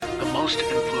most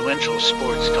influential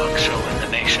sports talk show in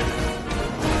the nation.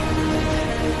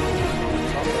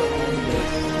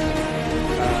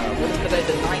 What is today,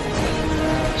 the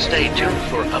 19th? Stay tuned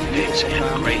for updates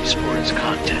and great sports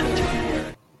content.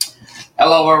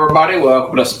 Hello, everybody.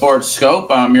 Welcome to Sports Scope.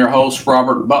 I'm your host,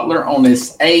 Robert Butler. On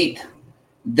this 8th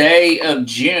day of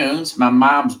June, it's my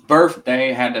mom's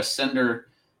birthday. I had to send her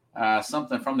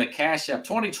something from the Cash App.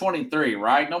 2023,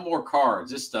 right? No more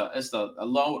cards. Just a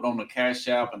load on the Cash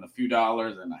App and a few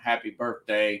dollars and a happy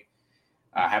birthday.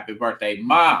 Happy birthday,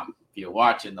 Mom, if you're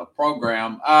watching the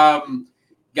program.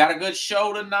 Got a good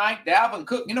show tonight. Dalvin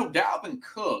Cook. Dalvin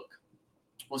Cook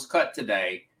was cut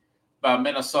today by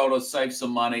Minnesota, saved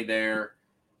some money there.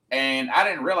 And I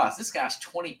didn't realize this guy's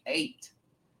 28.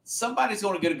 Somebody's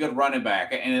going to get a good running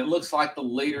back. And it looks like the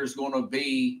leader is going to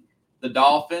be the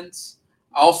Dolphins.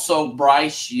 Also,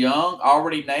 Bryce Young,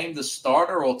 already named the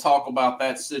starter. We'll talk about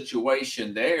that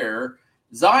situation there.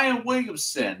 Zion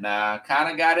Williamson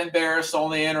kind of got embarrassed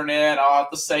on the internet. I'll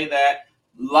have to say that.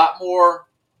 A lot more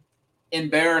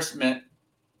embarrassment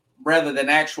rather than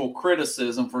actual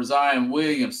criticism for Zion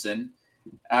Williamson.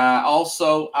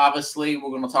 Also, obviously, we're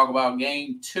going to talk about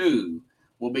Game 2.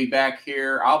 We'll be back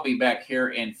here. I'll be back here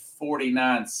in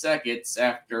 49 seconds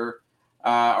after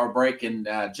our break and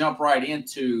jump right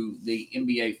into the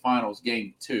NBA Finals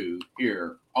Game 2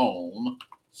 here on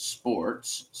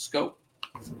Sports Scope.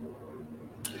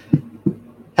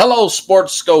 Hello,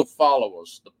 Sports Scope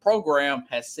followers. The program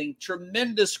has seen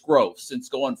tremendous growth since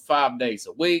going 5 days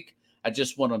a week. I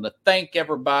just wanted to thank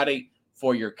everybody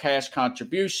for your cash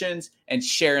contributions and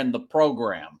sharing the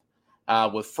program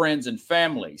with friends and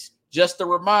families. Just a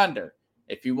reminder,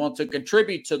 if you want to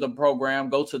contribute to the program,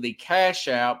 go to the Cash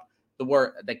App,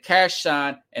 the cash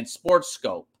sign, and Sports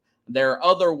Scope. There are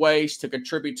other ways to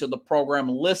contribute to the program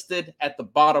listed at the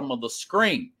bottom of the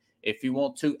screen. If you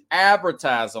want to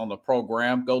advertise on the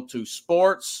program, go to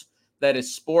sports, that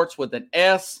is sports with an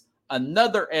S,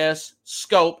 another S,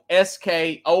 scope,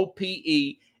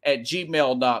 SKOPE, at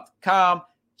gmail.com,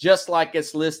 just like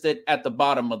it's listed at the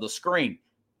bottom of the screen.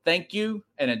 Thank you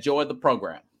and enjoy the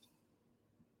program.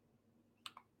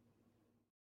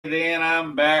 Then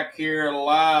I'm back here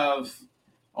live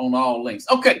on all links.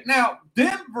 Okay, now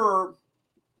Denver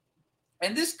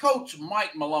and this coach,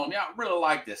 Mike Malone, I really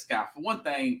like this guy. For one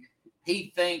thing,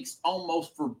 he thinks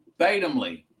almost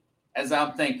verbatimly, as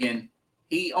I'm thinking,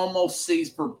 he almost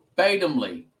sees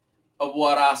verbatimly of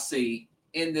what I see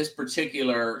in this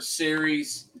particular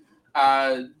series.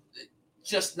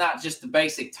 Just not just the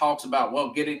basic talks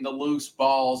about, getting the loose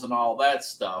balls and all that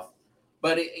stuff.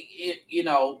 But,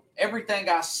 everything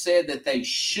I said that they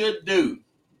should do,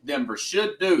 Denver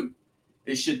should do,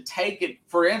 they should take it,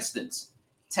 for instance,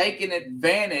 taking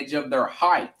advantage of their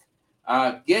height,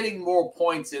 getting more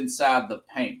points inside the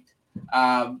paint,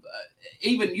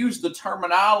 even use the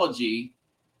terminology.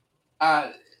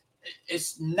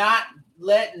 It's not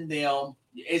letting them,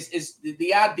 it's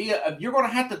the idea of you're going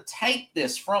to have to take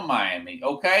this from Miami,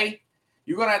 okay?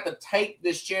 You're going to have to take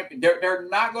this champion. They're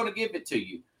not going to give it to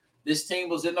you. This team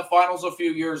was in the finals a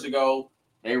few years ago.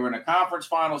 They were in the conference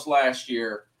finals last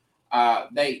year.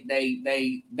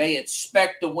 They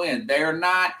expect to win. They're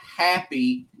not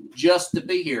happy just to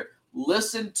be here.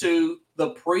 Listen to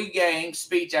the pregame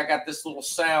speech. I got this little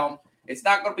sound. It's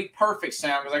not going to be perfect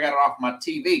sound because I got it off my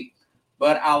TV.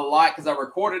 But I like, because I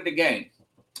recorded the game.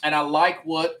 And I like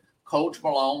what Coach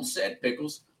Malone said,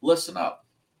 Pickles. Listen up.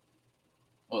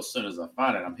 Well, as soon as I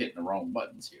find it, I'm hitting the wrong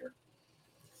buttons here.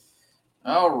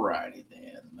 All righty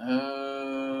then.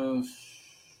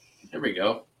 Here we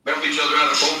go. Help each other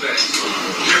out of both ends.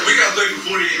 We got to play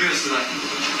for 48 minutes tonight.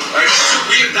 All right?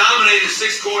 We have dominated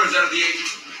 6 quarters out of the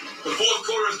 8. The fourth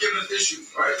quarter has given us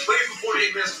issues. All right? Play for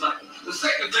 48 minutes tonight. The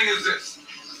second thing is this.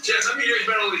 Chance, how many years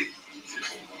you been in the league?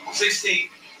 16.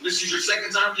 This is your second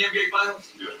time in the NBA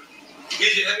Finals? Yeah.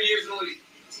 BJ, how many years in the league?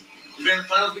 You been in the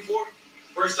finals before?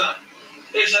 First time.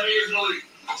 Ish, how many years in the league?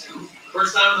 2.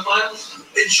 First time in the finals?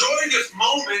 Enjoy this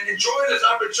moment, enjoy this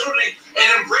opportunity,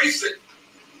 and embrace it.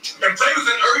 And play with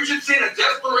an urgency and a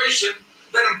desperation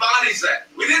that embodies that.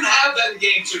 We didn't have that in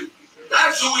Game 2.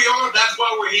 That's who we are. That's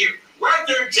why we're here. We're out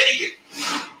there and take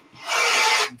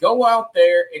it. Go out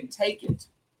there and take it.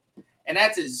 And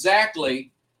that's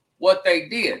exactly what they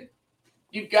did.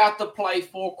 You've got to play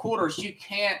 4 quarters. You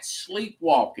can't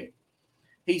sleepwalk it.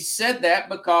 He said that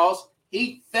because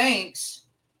he thinks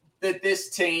that this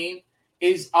team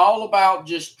is all about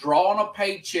just drawing a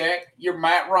paycheck. You're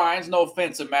Matt Ryan's, no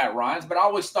offense to Matt Ryan's, but I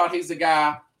always thought he's a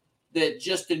guy that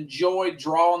just enjoyed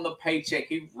drawing the paycheck.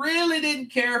 He really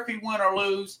didn't care if he win or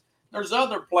lose. There's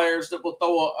other players that will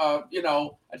throw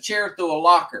a chair through a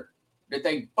locker. that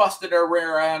they busted their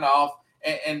rear end off,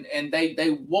 and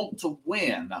they want to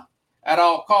win at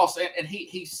all costs. And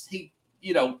he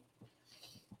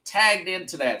tagged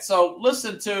into that. So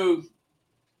listen to,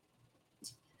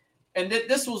 and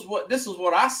this was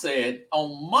what I said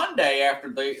on Monday after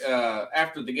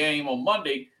the game on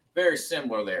Monday. Very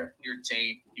similar there. Your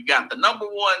team, you got the number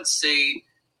 1 seed.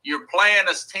 You're playing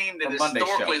a team that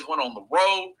historically has went on the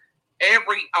road.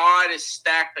 Every odd is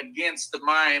stacked against the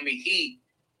Miami Heat.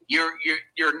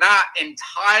 You're not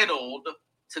entitled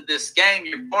to this game.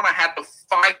 You're going to have to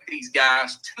fight these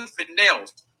guys tooth and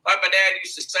nails. Like my dad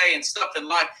used to say and stuff in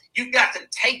life, you've got to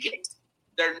take it.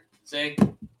 See,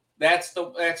 that's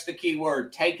the key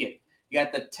word. Take it. You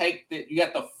got to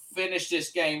finish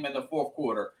this game in the fourth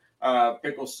quarter.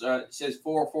 Pickles says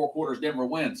 4 quarters Denver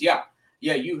wins. Yeah,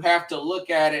 you have to look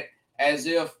at it as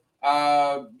if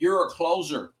you're a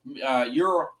closer.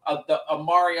 You're a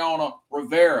Mariano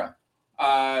Rivera.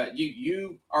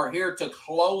 You are here to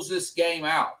close this game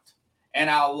out.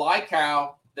 And I like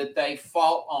how that they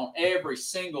fought on every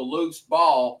single loose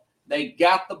ball. They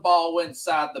got the ball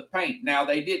inside the paint. Now,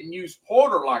 they didn't use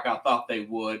Porter like I thought they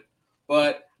would,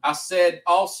 but I said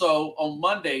also on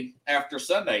Monday after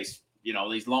Sunday's,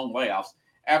 these long layoffs,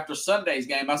 after Sunday's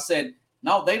game, I said,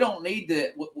 no, they don't need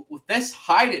to, with this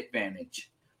height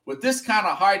advantage, with this kind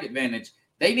of height advantage,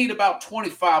 they need about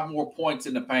 25 more points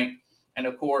in the paint. And,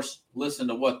 of course, listen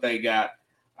to what they got.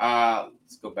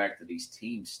 Let's go back to these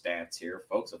team stats here,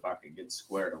 folks, if I can get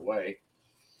squared away.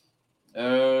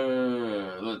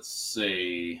 Let's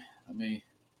see.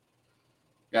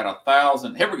 Got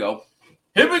 1,000. Here we go.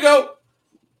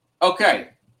 Okay.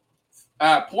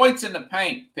 Points in the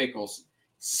paint, Pickles,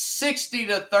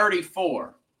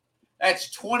 60-34. That's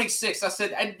 26. I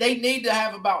said, and they need to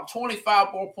have about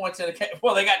 25 more points in the game.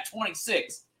 Well, they got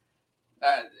 26.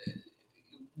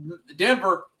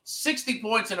 Denver, 60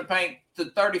 points in the paint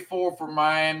to 34 for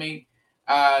Miami.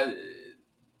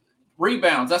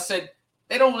 Rebounds. I said,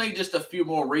 they don't need just a few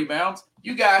more rebounds.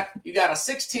 You got a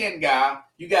 6'10 guy.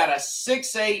 You got a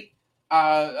 6'8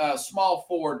 small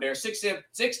forward there,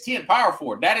 6'10 power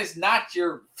forward. That is not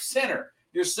your center.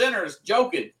 Your center is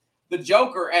the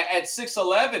Joker at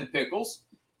 6'11, Pickles.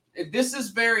 This is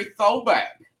very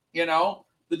throwback,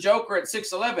 the Joker at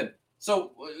 6'11.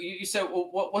 So you said,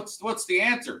 well, what's the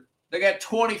answer? They got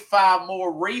 25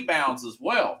 more rebounds as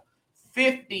well,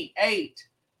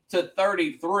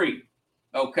 58-33.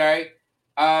 Okay.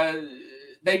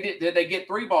 Did they get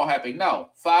 3-ball happy? No.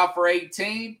 5 for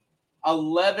 18,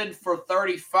 11 for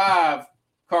 35,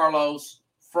 Carlos,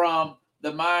 from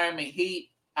the Miami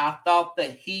Heat. I thought the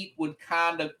Heat would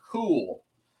kind of cool.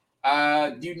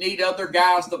 You need other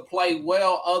guys to play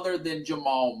well other than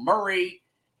Jamal Murray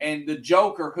and the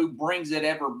Joker who brings it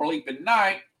every bleeping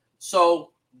night.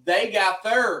 So they got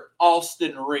their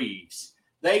Austin Reeves.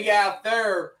 They got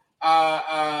their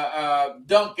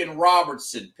Duncan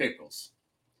Robertson, Pickles.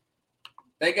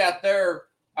 They got their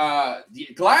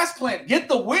Glass Plant. Get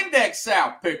the Windex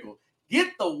out, Pickle.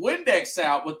 Get the Windex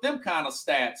out with them kind of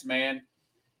stats, man.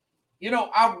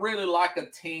 I really like a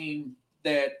team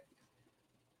that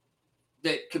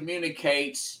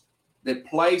communicates, that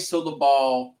plays to the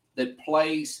ball, that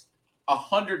plays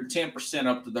 110%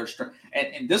 up to their strength.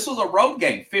 And this was a road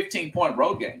game, 15-point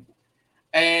road game.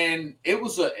 And it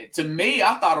was to me,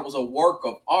 I thought it was a work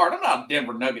of art. I'm not a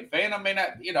Denver Nugget fan. I'm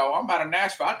out of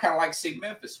Nashville. I kind of like to see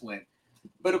Memphis win.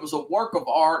 But it was a work of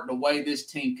art the way this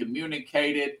team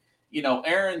communicated.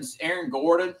 Aaron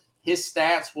Gordon, his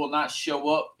stats will not show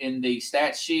up in the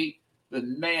stat sheet. But,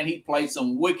 man, he played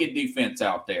some wicked defense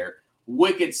out there.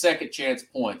 Wicked second chance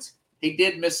points. He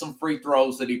did miss some free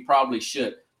throws that he probably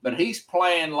should. But he's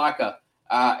playing like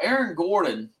Aaron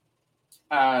Gordon,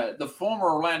 the former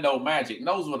Orlando Magic,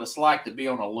 knows what it's like to be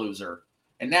on a loser.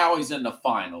 And now he's in the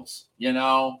finals.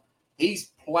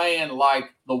 He's playing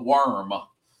like the worm,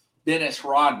 Dennis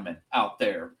Rodman out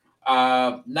there.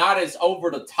 Not as over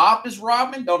the top as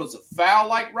Rodman, don't as a foul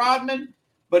like Rodman,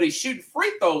 but he's shooting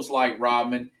free throws like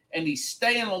Rodman, and he's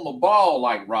staying on the ball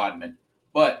like Rodman.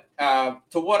 But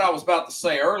to what I was about to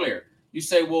say earlier, you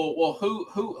say, well,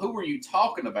 who are you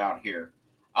talking about here?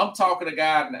 I'm talking a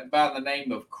guy by the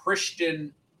name of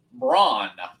Christian Braun.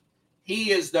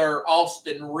 He is their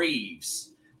Austin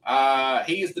Reeves.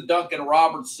 He is the Duncan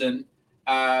Robertson.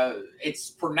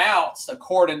 It's pronounced,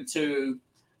 according to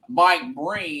Mike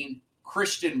Breen,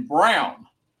 Christian Brown.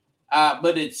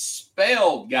 But it's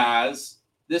spelled, guys.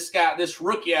 This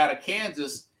rookie out of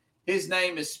Kansas, his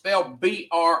name is spelled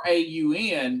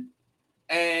Braun.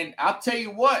 And I'll tell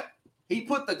you what, he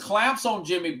put the clamps on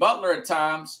Jimmy Butler at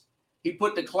times. He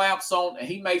put the clamps on, and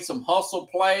he made some hustle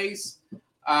plays,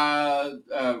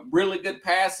 really good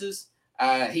passes.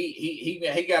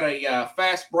 He got a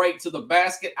fast break to the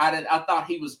basket. I thought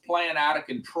he was playing out of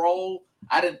control.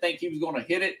 I didn't think he was going to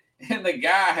hit it. And the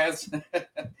guy has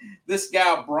this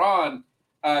guy Braun,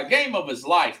 game of his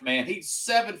life, man. He's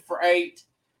 7 for 8,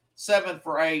 4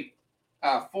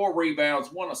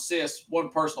 rebounds, 1 assist, 1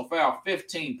 personal foul,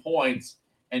 15 points.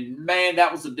 And man,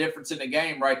 that was the difference in the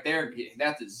game right there.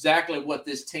 That's exactly what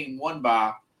this team won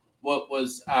by. What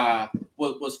was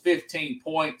 15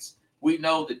 points. We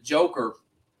know that Joker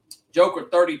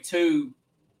 32,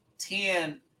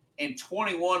 10, and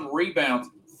 21 rebounds,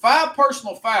 5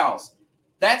 personal fouls.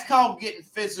 That's called getting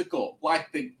physical,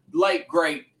 like the late,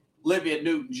 great Olivia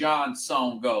Newton-John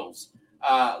song goes.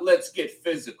 Let's get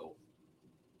physical.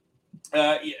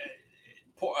 The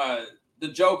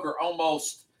Joker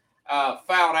almost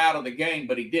fouled out of the game,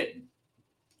 but he didn't.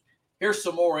 Here's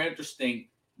some more interesting.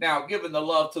 Now, giving the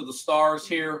love to the stars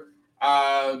here.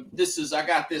 I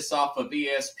got this off of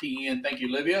ESPN. Thank you,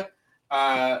 Olivia.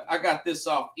 I got this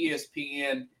off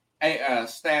ESPN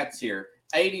stats here.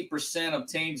 80% of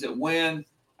teams that win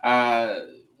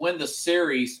the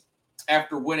series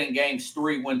after winning games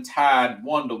 3 when tied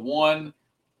 1-1.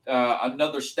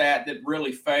 Another stat that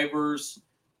really favors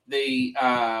this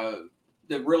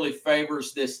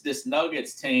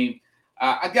Nuggets team.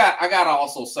 I got to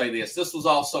also say this. This was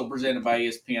also presented by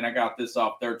ESPN. I got this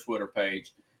off their Twitter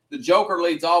page. The Joker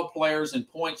leads all players in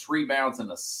points, rebounds,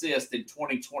 and assists in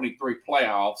 2023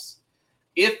 playoffs.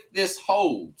 If this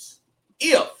holds,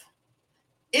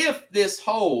 if this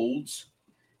holds,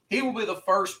 he will be the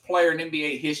first player in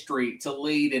NBA history to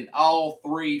lead in all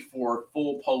 3 for a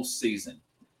full postseason.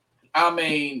 I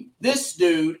mean, this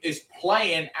dude is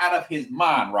playing out of his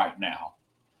mind right now,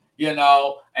 and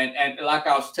like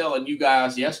I was telling you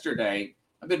guys yesterday,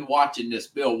 I've been watching this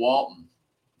Bill Walton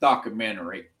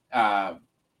documentary. Part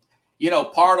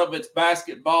of it's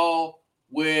basketball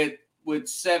with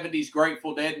 70s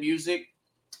Grateful Dead music.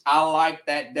 I like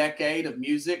that decade of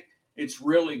music. It's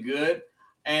really good.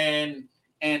 And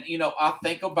I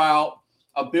think about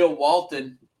a Bill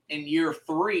Walton in year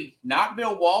 3, not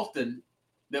Bill Walton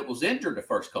that was injured the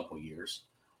first couple of years,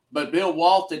 but Bill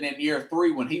Walton in year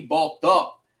 3 when he bulked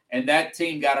up and that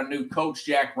team got a new coach,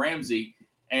 Jack Ramsey.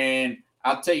 And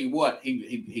I'll tell you what,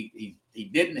 he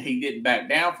didn't back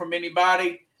down from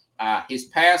anybody. His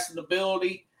passing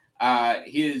ability,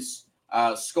 his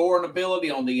scoring ability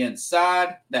on the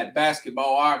inside, that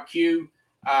basketball IQ.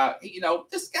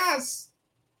 This guy's,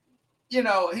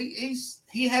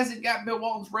 he hasn't got Bill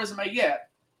Walton's resume yet.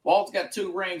 Walton's got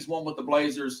 2 rings, one with the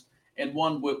Blazers and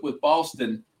one with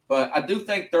Boston. But I do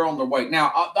think they're on their way.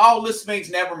 Now, all this means,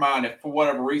 never mind if for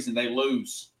whatever reason they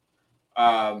lose,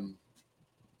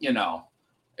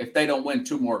 if they don't win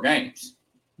 2 more games.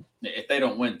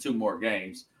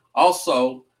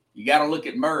 Also, you got to look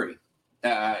at Murray.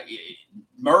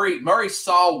 Murray probably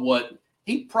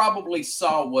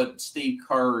saw what Steve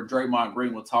Kerr, Draymond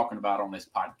Green were talking about on this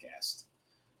podcast.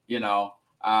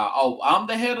 I'm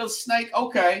the head of the snake.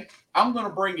 Okay, I'm going to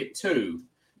bring it too.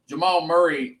 Jamal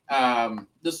Murray,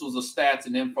 this was a stats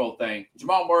and info thing.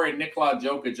 Jamal Murray and Nikola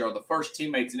Jokic are the first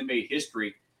teammates in NBA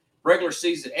history, regular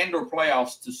season and/or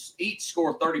playoffs, to each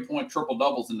score 30-point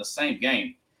triple-doubles in the same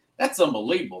game. That's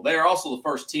unbelievable. They are also the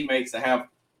first teammates to have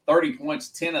 30 points,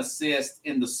 10 assists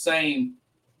in the same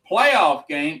playoff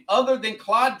game, other than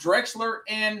Clyde Drexler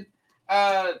and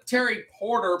Terry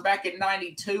Porter back in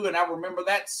 '92, and I remember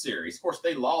that series. Of course,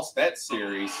 they lost that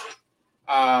series.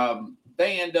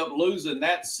 They end up losing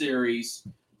that series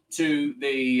to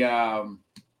the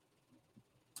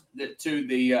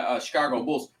Chicago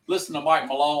Bulls. Listen to Mike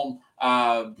Malone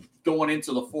going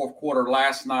into the fourth quarter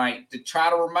last night to try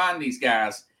to remind these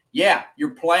guys, yeah, you're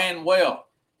playing well.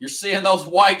 You're seeing those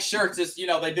white shirts. It's,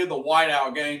 they do the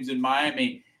whiteout games in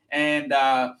Miami, and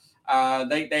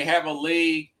they have a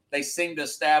league they seem to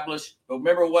establish. But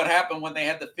remember what happened when they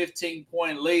had the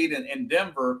 15-point lead in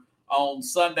Denver on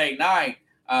Sunday night.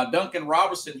 Duncan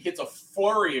Robinson hits a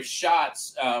flurry of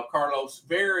shots, Carlos,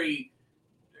 very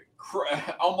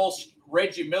almost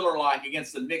Reggie Miller-like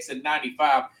against the Knicks in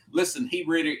 '95. Listen, he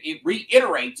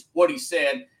reiterates what he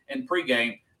said in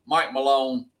pregame. Mike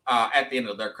Malone at the end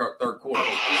of their third quarter.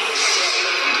 Hey,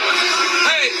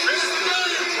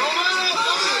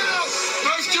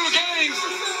 first 2 games,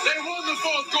 they won the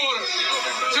fourth quarter.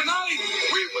 Tonight,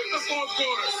 we win the fourth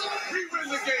quarter. We win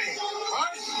the game. All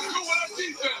right? Do what our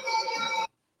defense.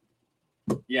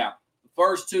 Yeah, the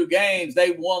first 2 games,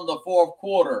 they won the fourth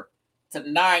quarter.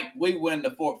 Tonight, we win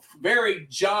the fourth. Very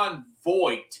John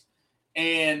Voight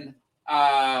and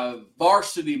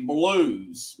Varsity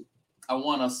Blues, I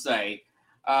want to say.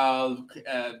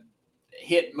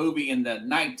 Hit movie in the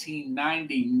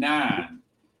 1999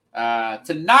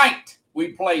 Tonight,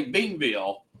 we play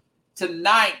Bingville.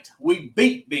 Tonight, we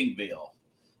beat Bingville.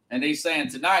 And he's saying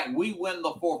tonight, we win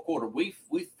the fourth quarter. We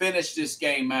finish this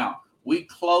game out. We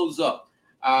close up.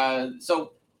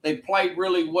 So they played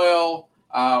really well.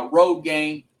 Road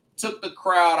game. Took the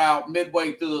crowd out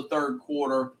midway through the third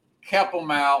quarter. Kept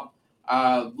them out.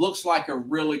 Looks like a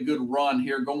really good run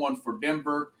here going for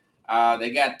Denver.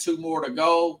 They got 2 more to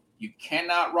go. You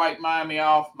cannot write Miami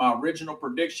off. My original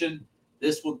prediction,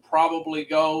 this would probably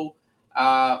go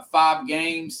 5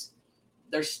 games.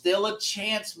 There's still a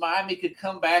chance Miami could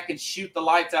come back and shoot the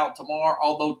lights out tomorrow,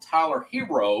 although Tyler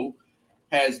Hero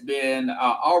has been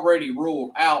already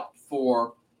ruled out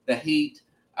for the Heat.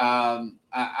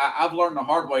 I've learned the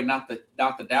hard way not to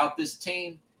doubt this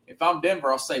team. If I'm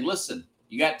Denver, I'll say, listen,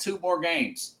 you got 2 more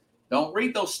games. Don't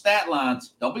read those stat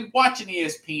lines. Don't be watching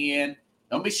ESPN.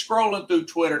 Don't be scrolling through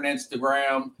Twitter and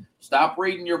Instagram. Stop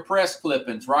reading your press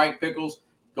clippings, right, Pickles?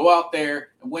 Go out there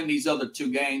and win these other 2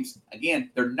 games.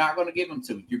 Again, they're not going to give them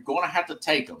to you. You're going to have to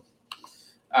take them.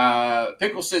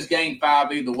 Pickles says game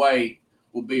 5 either way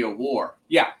will be a war.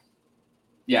 Yeah.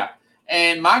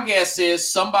 And my guess is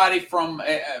somebody from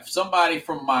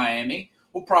Miami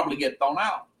will probably get thrown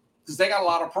out because they got a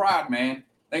lot of pride, man.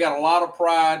 They got a lot of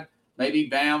pride. Maybe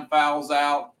Bam fouls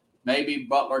out. Maybe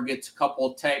Butler gets a couple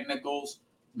of technicals.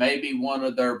 Maybe one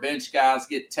of their bench guys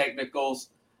get technicals.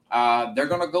 They're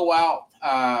going to go out.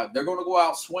 They're going to go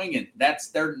out swinging. That's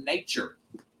their nature.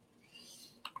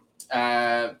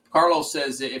 Carlos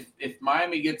says if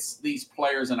Miami gets these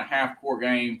players in a half-court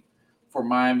game for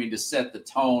Miami to set the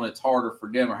tone, it's harder for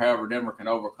Denver. However, Denver can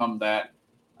overcome that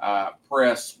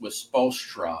press with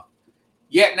Spoelstra.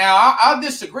 Yeah, now I'll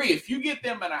disagree. If you get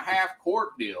them in a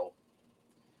half-court deal,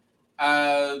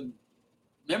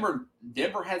 remember,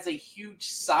 Denver has a huge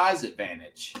size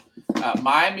advantage.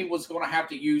 Miami was going to have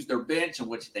to use their bench, in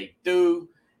which they do,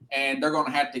 and they're going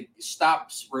to have to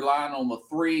stop relying on the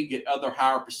 3, get other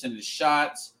higher percentage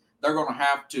shots. They're going to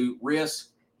have to risk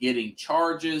getting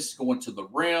charges, going to the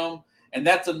rim, and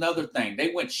that's another thing.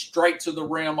 They went straight to the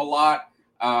rim a lot,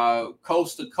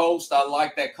 coast to coast. I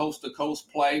like that coast to coast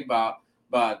play by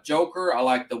Joker. I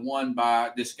like the one by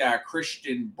this guy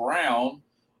Christian Brown,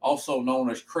 also known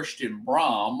as Christian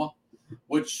Braum,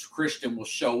 which Christian will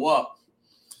show up.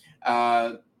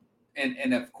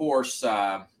 And of course,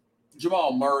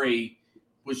 Jamal Murray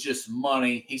was just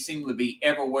money. He seemed to be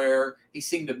everywhere. He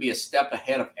seemed to be a step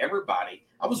ahead of everybody.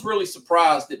 I was really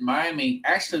surprised that Miami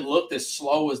actually looked as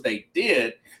slow as they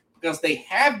did because they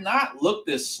have not looked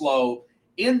this slow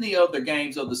in the other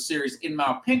games of the series. In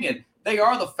my opinion, they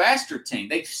are the faster team.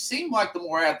 They seem like the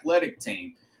more athletic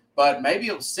team. But maybe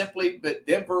it was simply that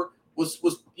Denver was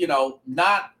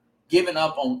not giving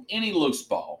up on any loose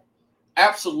ball,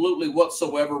 absolutely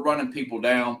whatsoever, running people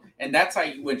down, and that's how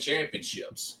you win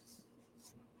championships.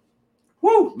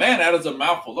 Woo, man, that is a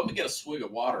mouthful. Let me get a swig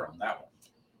of water on that one.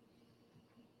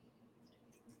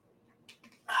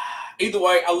 Either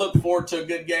way, I look forward to a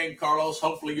good game, Carlos.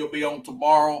 Hopefully you'll be on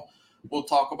tomorrow. We'll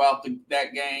talk about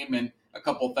that game and a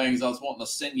couple of things I was wanting to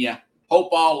send you. Hope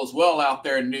all is well out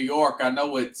there in New York. I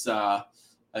know it's a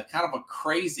kind of a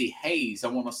crazy haze. I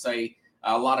want to say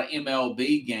a lot of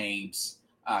MLB games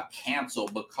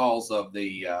canceled because of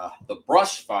the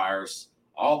brush fires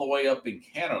all the way up in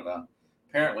Canada.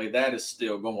 Apparently that is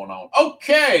still going on.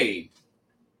 Okay.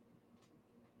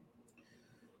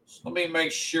 So let me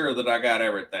make sure that I got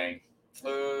everything.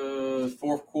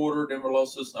 Fourth quarter, Denver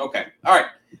losses. Okay. All right.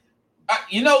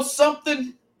 You know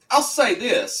something? I'll say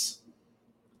this.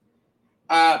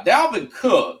 Dalvin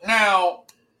Cook. Now,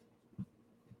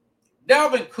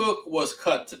 Dalvin Cook was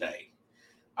cut today.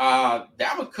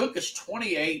 Dalvin Cook is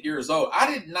 28 years old.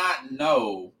 I did not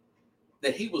know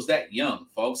that he was that young,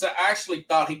 folks. I actually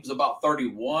thought he was about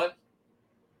 31.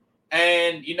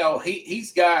 And,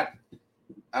 he's got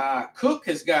Cook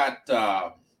has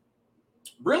got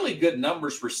really good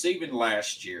numbers receiving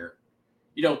last year.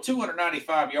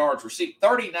 295 yards received,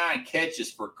 39 catches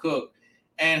for Cook.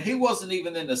 And he wasn't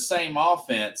even in the same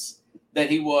offense that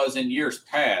he was in years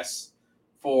past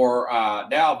for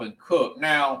Dalvin Cook.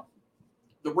 Now,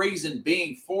 the reason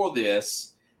being for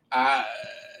this,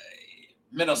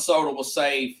 Minnesota will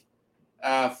save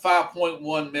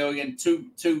 $5.1 million,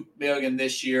 $2 million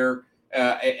this year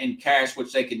in cash,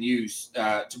 which they can use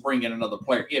to bring in another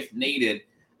player if needed.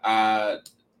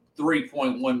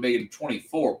 $3.1 million,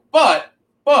 24. But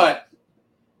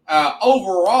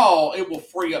overall, it will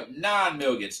free up $9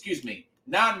 million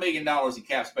in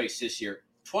cap space this year,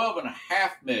 $12.5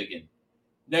 million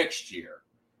next year.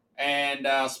 And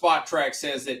Spot Track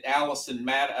says that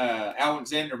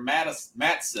Alexander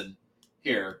Matson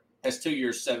here has 2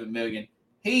 years, $7 million.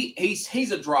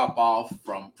 he's a drop off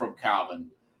from Calvin.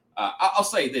 I'll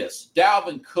say this: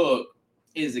 Dalvin Cook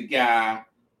is a guy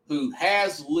who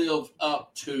has lived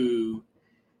up to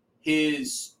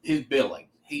his billing.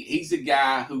 He's a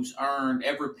guy who's earned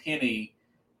every penny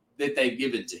that they've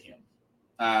given to him.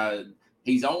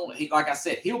 Like I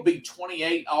said, he'll be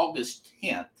 28 August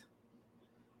 10th.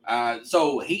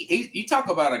 So you talk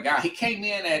about a guy. He came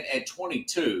in at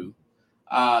 22,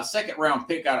 second round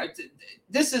pick.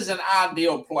 This is an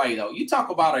ideal play, though. You talk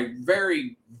about a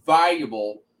very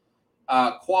valuable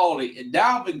quality.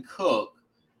 Dalvin Cook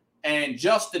and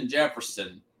Justin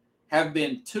Jefferson have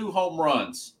been 2 home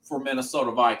runs for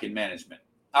Minnesota Viking management,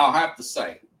 I'll have to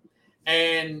say.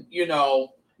 And, you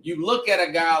look at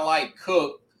a guy like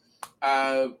Cook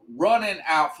running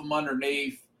out from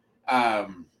underneath.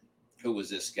 Who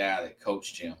was this guy that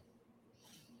coached him?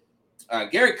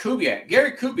 Gary Kubiak.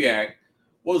 Gary Kubiak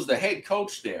was the head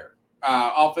coach there,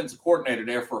 offensive coordinator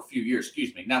there for a few years.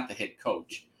 Excuse me, not the head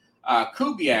coach.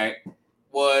 Kubiak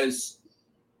was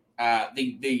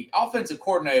the offensive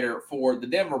coordinator for the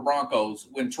Denver Broncos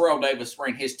when Terrell Davis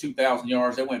ran his 2,000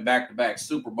 yards. They went back-to-back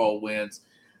Super Bowl wins.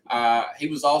 He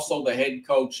was also the head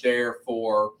coach there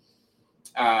for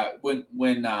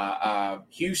when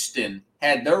Houston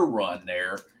had their run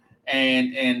there.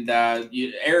 And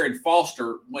Aaron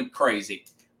Foster went crazy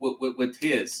with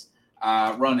his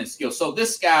running skills. So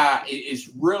this guy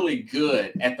is really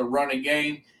good at the running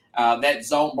game. That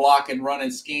zone blocking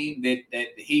running scheme that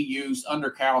he used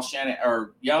under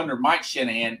under Mike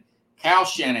Shanahan. Kyle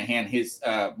Shanahan, his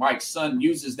Mike's son,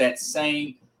 uses that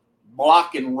same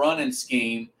blocking running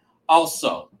scheme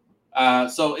also.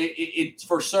 So it's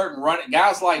for certain running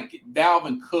guys like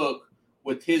Dalvin Cook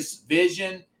with his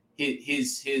vision.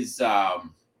 His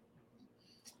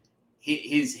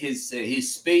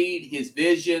speed, his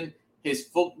vision, his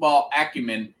football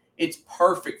acumen, it's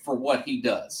perfect for what he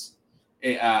does.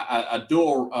 A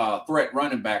dual threat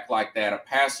running back like that, a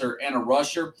passer and a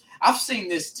rusher. I've seen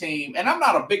this team, and I'm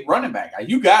not a big running back guy.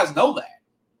 You guys know that.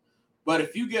 But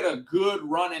if you get a good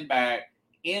running back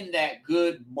in that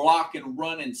good block and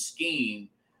running scheme,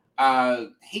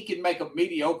 he can make a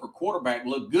mediocre quarterback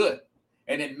look good.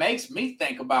 And it makes me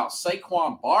think about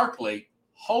Saquon Barkley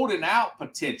holding out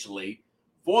potentially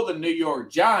for the New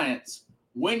York Giants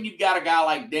when you've got a guy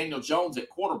like Daniel Jones at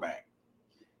quarterback.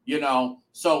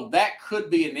 So that could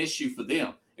be an issue for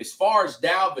them. As far as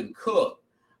Dalvin Cook,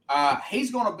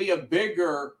 he's going to be a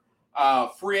bigger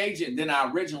free agent than I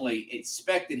originally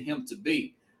expected him to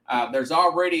be. There's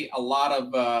already a lot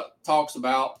of talks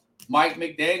about Mike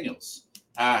McDaniels.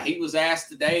 He was asked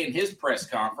today in his press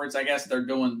conference. I guess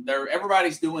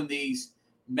everybody's doing these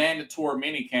mandatory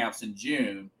mini camps in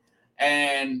June,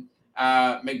 and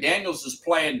McDaniels is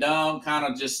playing dumb, kind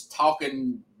of just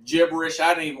talking gibberish.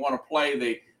 I didn't even want to play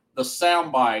the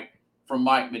soundbite from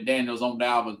Mike McDaniels on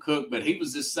Dalvin Cook, but he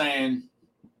was just saying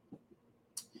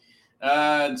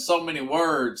in so many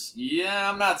words. Yeah,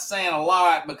 I'm not saying a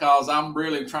lot because I'm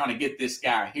really trying to get this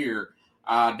guy here.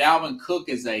 Dalvin Cook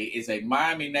is a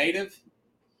Miami native.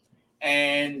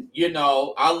 And,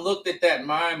 I looked at that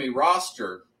Miami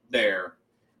roster there.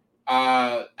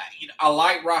 I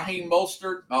like Raheem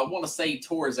Mostert. I want to say he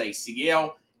tore his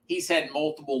ACL. He's had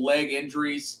multiple leg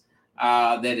injuries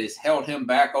that has held him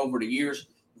back over the years.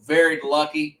 Very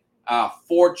lucky,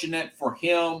 fortunate for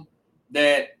him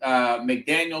that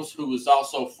McDaniels, who was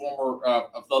also former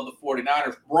of the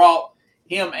 49ers, brought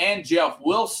him and Jeff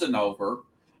Wilson over.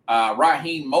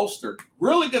 Raheem Mostert,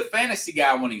 really good fantasy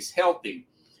guy when he's healthy.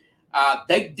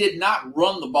 They did not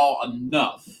run the ball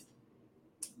enough.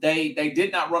 They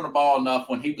did not run the ball enough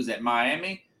when he was at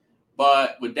Miami.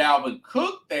 But with Dalvin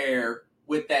Cook there,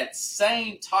 with that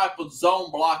same type of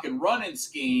zone block and running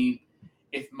scheme,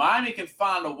 if Miami can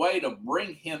find a way to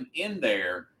bring him in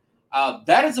there,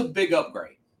 that is a big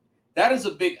upgrade.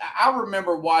 I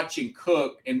remember watching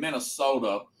Cook in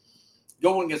Minnesota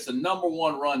going against the number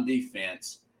one run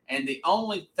defense. And the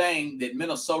only thing that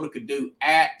Minnesota could do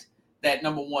at that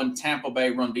number one Tampa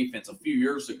Bay run defense a few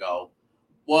years ago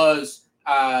was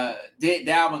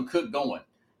Dalvin Cook going.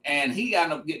 And he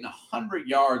ended up getting 100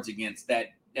 yards against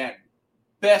that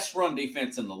best run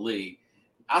defense in the league.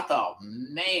 I thought,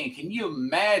 man, can you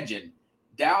imagine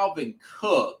Dalvin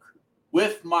Cook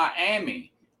with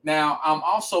Miami? Now, I'm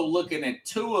also looking at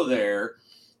Tua there.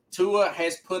 Tua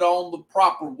has put on the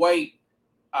proper weight.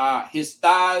 His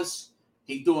thighs,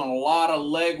 he's doing a lot of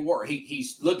leg work.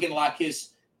 He's looking like his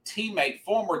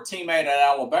former teammate at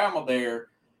Alabama there.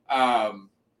 The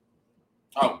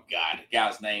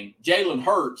guy's name, Jalen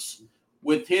Hurts.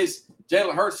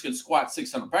 Jalen Hurts can squat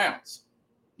 600 pounds.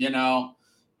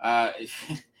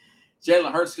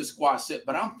 Jalen Hurts could squat sit,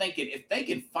 but I'm thinking if they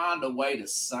can find a way to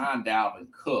sign Dalvin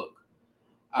Cook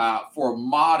for a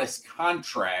modest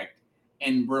contract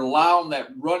and rely on that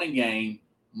running game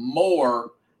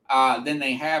more than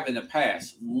they have in the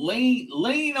past.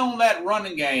 Lean on that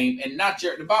running game and not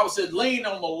the Bible says lean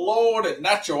on the Lord and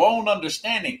not your own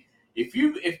understanding.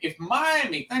 If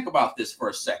Miami, think about this for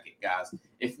a second, guys.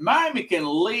 If Miami can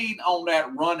lean on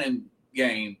that running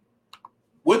game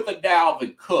with the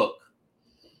Dalvin Cook,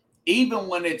 even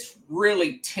when it's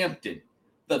really tempting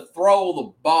to throw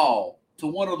the ball to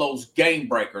one of those game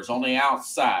breakers on the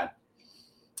outside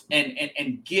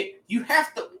and get, you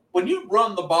have to, when you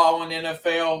run the ball in the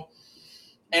NFL,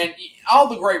 and all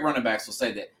the great running backs will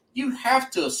say that, you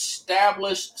have to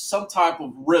establish some type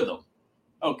of rhythm,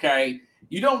 okay?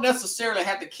 You don't necessarily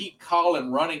have to keep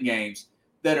calling running games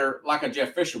that are like a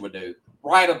Jeff Fisher would do,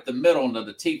 right up the middle into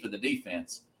the teeth of the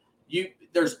defense.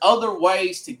 There's other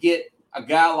ways to get a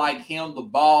guy like him the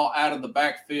ball out of the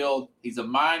backfield. He's a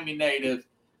Miami native.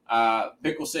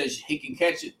 Pickle says he can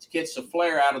catch the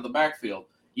flare out of the backfield.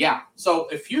 Yeah, so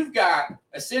if you've got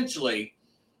essentially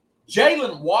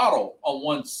Jalen Waddle on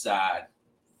one side,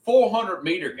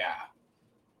 400-meter guy,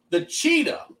 the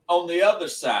cheetah on the other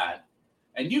side,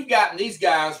 and you've gotten these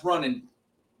guys running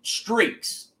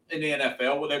streaks in the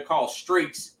NFL, what they're called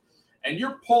streaks, and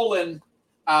you're pulling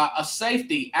a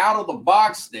safety out of the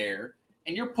box there,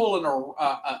 and you're pulling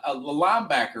a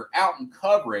linebacker out in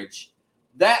coverage,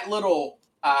 that little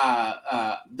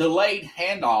delayed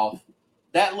handoff,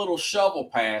 that little shovel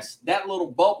pass, that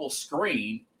little bubble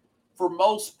screen, for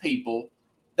most people,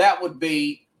 that would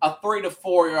be a 3 to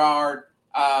 4 yard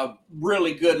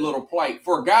really good little play.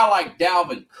 For a guy like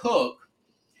Dalvin Cook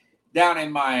down in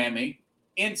Miami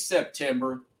in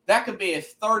September, that could be a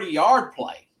 30-yard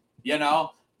play. You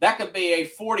know, that could be a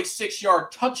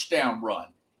 46-yard touchdown run,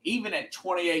 even at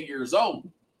 28 years old,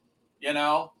 you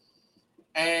know.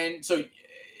 And so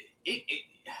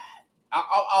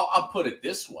I'll put it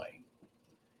this way.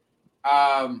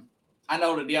 I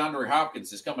know that DeAndre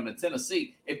Hopkins is coming to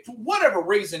Tennessee. If for whatever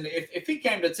reason, if he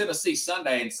came to Tennessee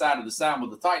Sunday and decided to sign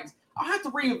with the Titans, I'll have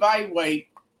to reevaluate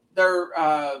their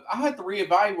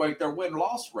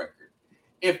win-loss record.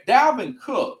 If Dalvin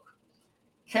Cook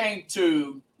came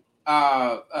to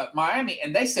Miami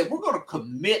and they said, we're going to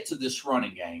commit to this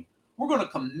running game,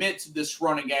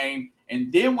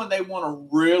 and then when they want to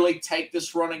really take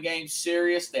this running game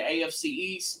serious, the AFC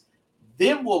East,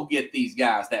 then we'll get these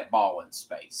guys that ball in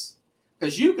space.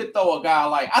 Because you could throw a guy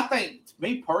like, I think,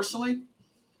 me personally,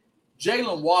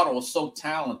 Jalen Waddle is so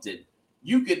talented,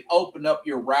 you could open up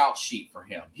your route sheet for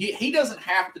him. He doesn't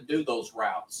have to do those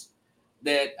routes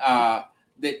that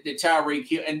Tyreek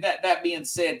Hill. And that being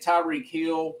said, Tyreek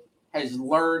Hill has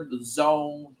learned the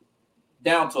zone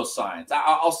down to a science.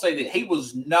 I'll say that he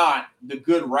was not the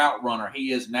good route runner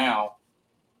he is now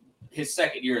his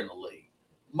second year in the league.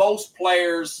 Most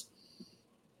players,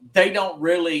 they don't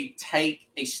really take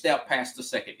a step past the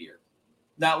second year.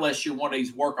 Not unless you're one of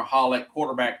these workaholic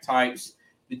quarterback types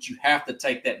that you have to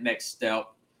take that next step.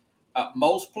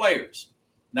 Most players,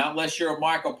 not unless you're a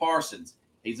Michael Parsons,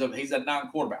 he's a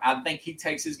non-quarterback. I think he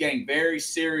takes his game very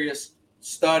serious,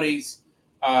 studies,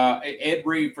 Ed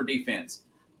Reed for defense.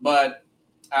 But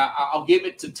I'll give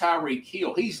it to Tyreek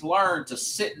Hill. He's learned to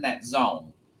sit in that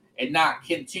zone and not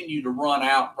continue to run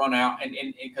out. And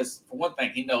because, for one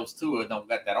thing, he knows Tua don't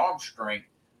got that arm strength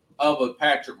of a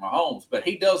Patrick Mahomes, but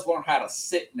he does learn how to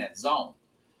sit in that zone.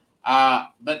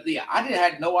 But I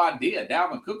had no idea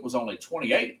Dalvin Cook was only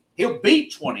 28. He'll be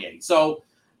 28. So,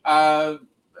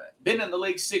 been in the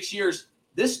league 6 years.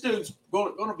 This dude's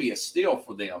going to be a steal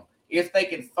for them if they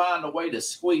can find a way to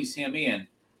squeeze him in.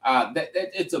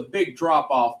 It's a big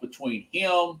drop off between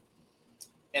him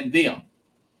and them.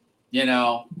 You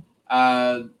know,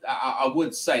 I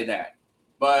would say that,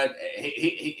 but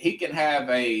he can have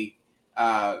a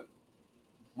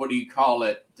what do you call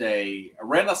it? A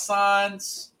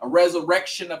renaissance, a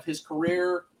resurrection of his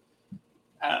career.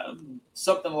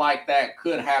 Something like that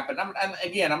could happen.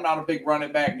 I'm not a big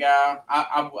running back guy.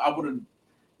 I would have.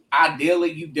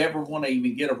 Ideally, you never want to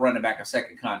even get a running back a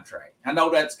second contract. I know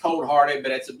that's cold-hearted, but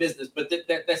it's a business. But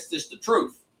that's just the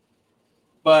truth.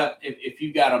 But if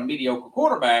you got a mediocre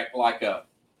quarterback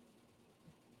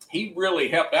he really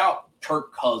helped out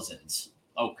Kirk Cousins,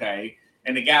 okay,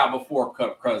 and the guy before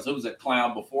Kirk Cousins, who was a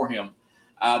clown before him,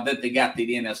 that they got the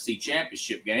NFC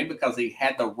Championship game because he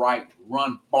had the right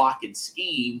run blocking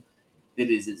scheme that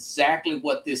is exactly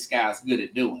what this guy's good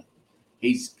at doing.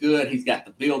 He's good. He's got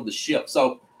to build the ship.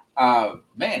 So,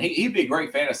 man, he'd be a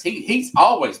great fantasy. He's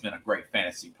always been a great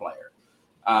fantasy player,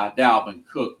 Dalvin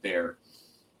Cook there.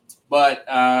 But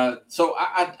so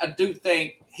I do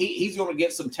think he's going to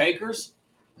get some takers.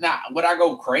 Now, would I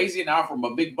go crazy and offer him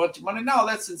a big bunch of money? No,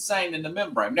 that's insane in the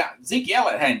membrane. Now, Zeke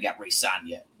Elliott hadn't got re-signed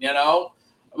yet,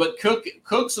 But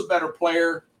Cook's a better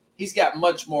player. He's got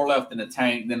much more left in the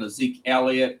tank than a Zeke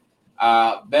Elliott.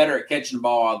 Better at catching the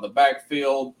ball out of the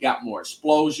backfield, got more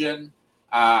explosion.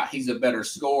 He's a better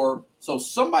scorer. So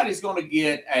somebody's going to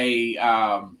get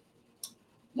a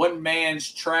one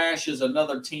man's trash is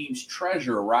another team's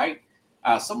treasure, right?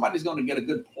 Somebody's going to get a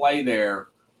good play there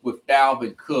with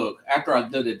Dalvin Cook after I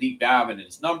did a deep dive in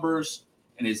his numbers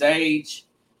and his age.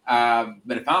 But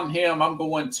if I'm him, I'm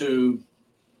going to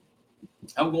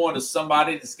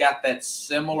somebody that's got that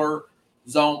similar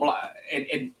zone.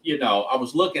 And I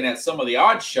was looking at some of the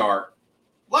OddsShark.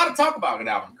 A lot of talk about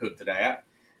Dalvin Cook today.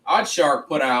 OddsShark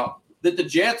put out that the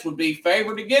Jets would be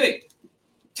favored to get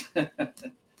him.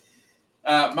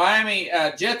 Miami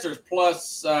Jets are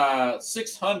plus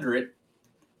 600.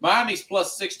 Miami's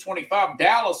plus 625.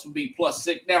 Dallas would be plus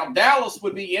 6. Now, Dallas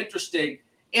would be interesting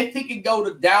if he could go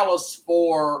to Dallas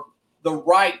for the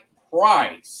right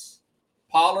price.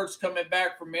 Pollard's coming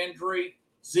back from injury.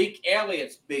 Zeke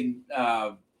Elliott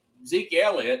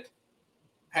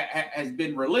has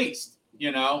been released.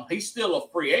 He's still a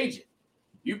free agent.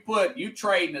 You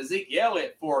trade Zeke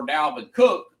Elliott for Dalvin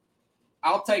Cook.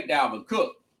 I'll take Dalvin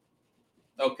Cook.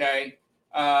 Okay.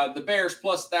 The Bears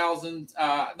plus 1,000.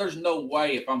 There's no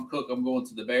way if I'm Cook, I'm going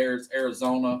to the Bears.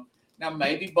 Arizona. Now,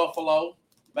 maybe Buffalo,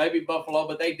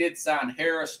 but they did sign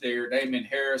Harris there, Damian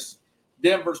Harris.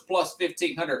 Denver's plus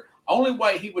 1,500. Only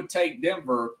way he would take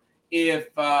Denver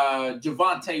if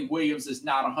Javonte Williams is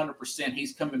not 100%.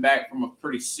 He's coming back from a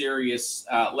pretty serious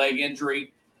leg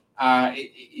injury.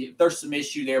 If there's some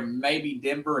issue there, maybe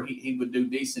Denver, he would do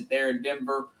decent there in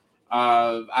Denver.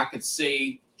 I could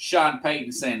see Sean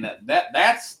Payton saying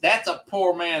that's a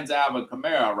poor man's Alvin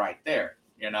Kamara right there.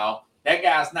 That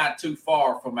guy's not too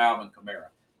far from Alvin Kamara,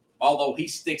 although he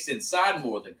sticks inside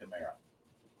more than Kamara.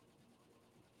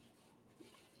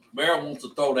 Kamara wants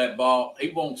to throw that ball. He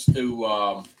wants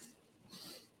to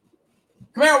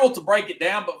Kamara wants to break it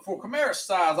down, but for Kamara's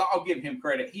size, I'll give him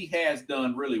credit. He has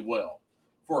done really well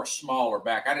for a smaller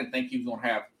back. I didn't think he was going to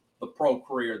have the pro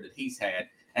career that he's had.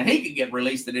 And he could get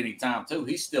released at any time, too.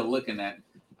 He's still looking at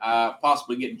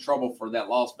possibly getting in trouble for that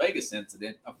Las Vegas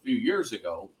incident a few years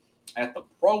ago at the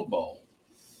Pro Bowl.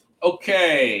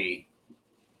 Okay.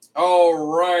 All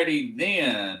righty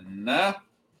then.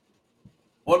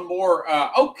 One more.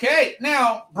 Okay.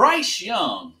 Now, Bryce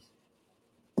Young.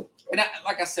 And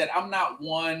like I said, I'm not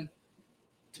one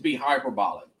to be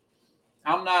hyperbolic.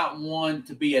 I'm not one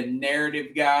to be a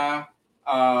narrative guy.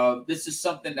 This is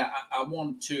something that I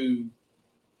want to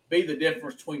be the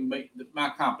difference between my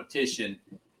competition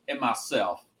and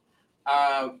myself.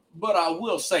 But I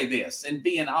will say this, and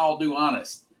being all due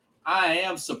honest, I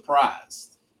am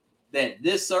surprised that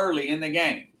this early in the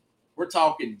game, we're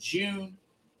talking June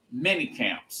mini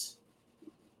camps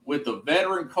with a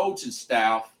veteran coaching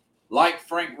staff like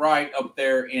Frank Wright up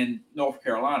there in North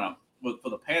Carolina for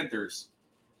the Panthers.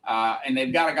 And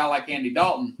they've got a guy like Andy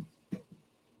Dalton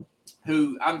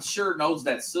who I'm sure knows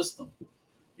that system.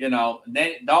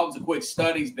 Dalton's a quick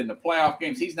study. He's been to playoff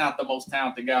games. He's not the most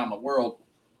talented guy in the world,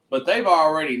 but they've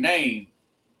already named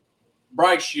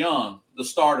Bryce Young the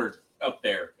starter up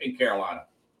there in Carolina.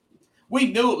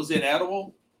 We knew it was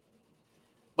inedible,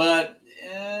 but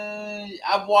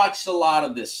I've watched a lot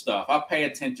of this stuff. I pay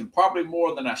attention probably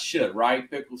more than I should, right,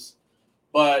 Pickles?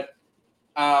 But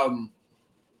I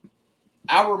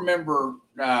remember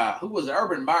who was it?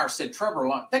 Urban Meyer said Trevor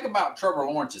Lawrence. Think about Trevor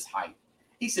Lawrence's height.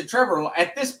 He said Trevor,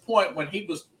 at this point when he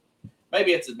was,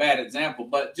 maybe it's a bad example,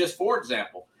 but just for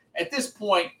example, at this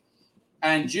point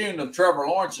in June of Trevor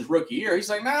Lawrence's rookie year, he's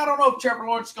like, I don't know if Trevor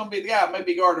Lawrence is going to be the guy.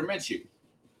 Maybe Gardner Minshew.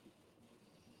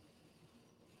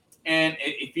 And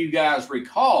if you guys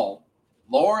recall,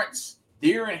 Lawrence,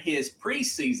 during his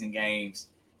preseason games,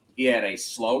 he had a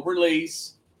slow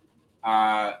release.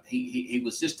 He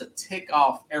was just a tick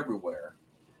off everywhere.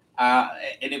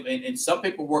 And some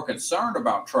people were concerned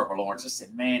about Trevor Lawrence. I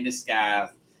said, man, this guy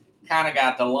kind of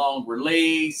got the long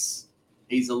release.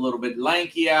 He's a little bit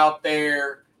lanky out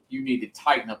there. You need to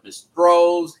tighten up his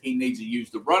throws. He needs to use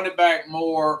the running back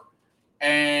more.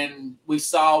 And we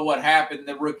saw what happened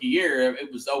the rookie year.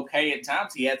 It was okay at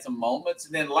times. He had some moments.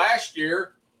 And then last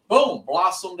year, boom,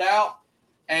 blossomed out.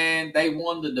 And they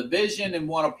won the division and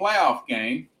won a playoff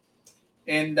game.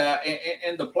 And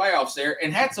in the playoffs there,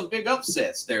 and had some big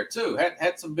upsets there too.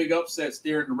 Had some big upsets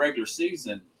during the regular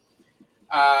season.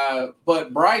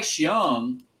 But Bryce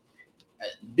Young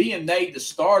being made the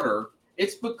starter,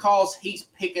 it's because he's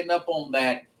picking up on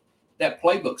that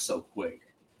playbook so quick.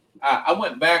 I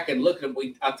went back and looked at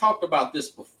I talked about this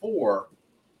before.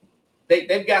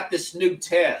 They've got this new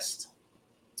test.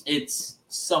 It's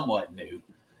somewhat new,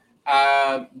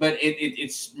 but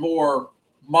it's more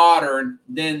modern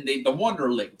than the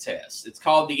Wonderlic test. It's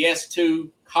called the S2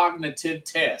 Cognitive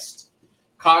Test,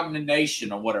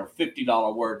 Cognation or whatever,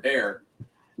 $50 word there,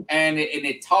 and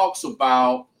it talks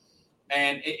about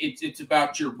it's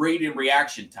about your reading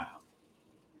reaction time,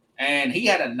 and he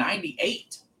had a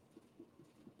 98.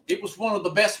 It was one of the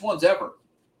best ones ever.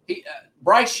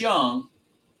 Bryce Young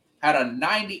had a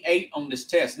 98 on this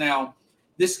test. Now,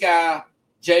 this guy,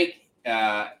 Jake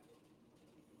Heidner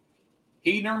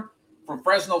from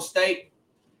Fresno State,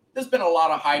 there's been a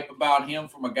lot of hype about him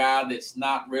from a guy that's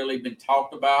not really been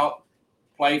talked about.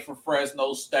 Played for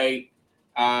Fresno State.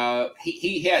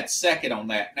 He had second on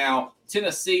that. Now,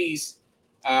 Tennessee's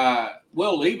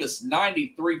Will Levis,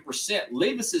 93%.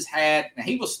 Levis has had, and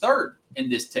he was third in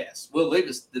this test. Will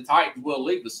Levis, the Titans, Will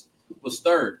Levis was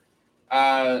third.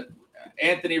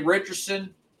 Anthony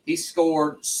Richardson, he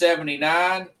scored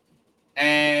 79.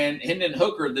 And Hendon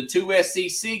Hooker, the two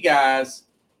SEC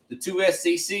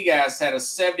guys had a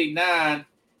 79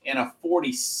 and a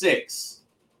 46.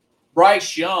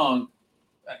 Bryce Young,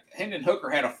 Hendon Hooker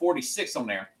had a 46 on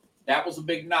there. That was a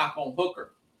big knock on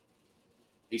Hooker.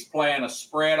 He's playing a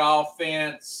spread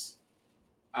offense,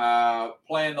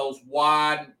 playing those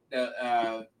wide,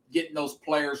 getting those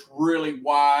players really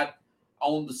wide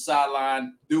on the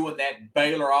sideline, doing that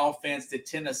Baylor offense that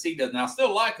Tennessee does. Now, I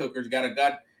still like Hooker's got a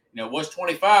guy, was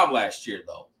 25 last year,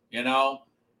 though,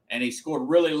 and he scored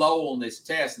really low on this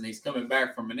test, and he's coming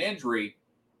back from an injury.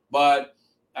 But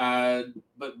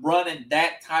running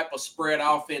that type of spread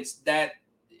offense, that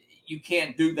you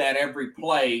can't do that every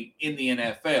play in the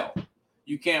NFL.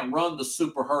 You can't run the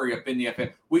super hurry up in the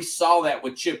NFL. We saw that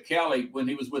with Chip Kelly when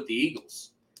he was with the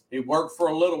Eagles. It worked for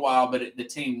a little while, but the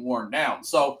team worn down.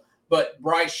 So, but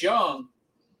Bryce Young,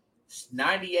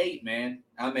 98, man.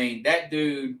 I mean, that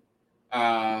dude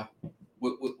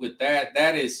with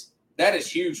that is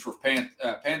huge for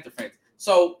Panther fans.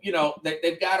 So,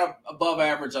 they've got a above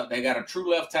average. They got a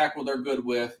true left tackle they're good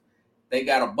with. They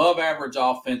got above average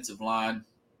offensive line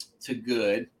to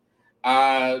good.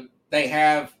 They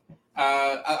have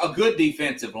a good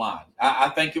defensive line. I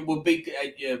think it would be,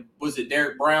 was it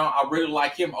Derek Brown? I really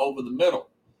like him over the middle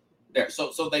there.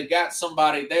 So they've got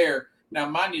somebody there. Now,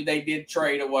 mind you, they did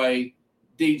trade away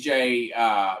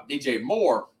DJ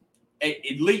Moore, an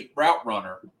elite route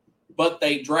runner, but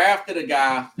they drafted a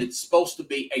guy that's supposed to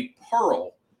be a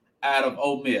pearl out of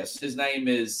Ole Miss. His name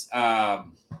is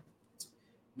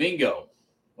Mingo.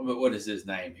 What is his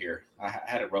name here? I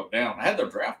had it wrote down. I had their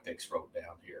draft picks wrote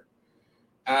down here.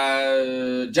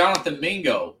 Jonathan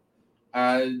Mingo.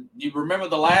 You remember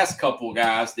the last couple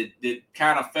guys that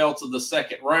kind of fell to the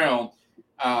second round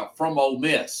from Ole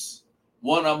Miss.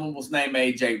 One of them was named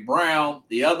A.J. Brown.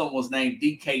 The other one was named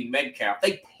D.K. Metcalf.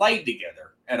 They played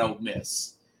together at Ole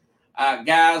Miss.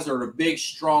 Guys are the big,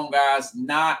 strong guys,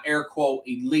 not air quote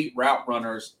elite route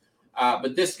runners.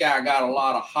 But this guy got a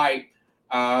lot of hype.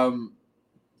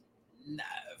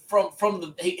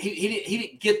 He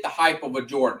didn't get the hype of a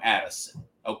Jordan Addison.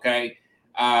 Okay,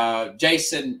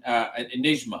 Jason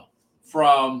Nijma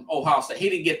from Ohio State. He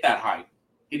didn't get that hype.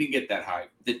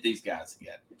 That these guys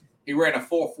get. He ran a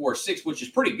 4.46, which is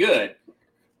pretty good.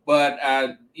 But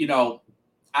I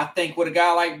think with a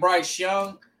guy like Bryce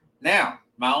Young, now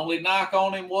my only knock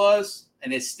on him was,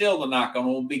 and it's still the knock on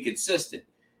him, will be consistent.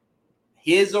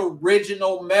 His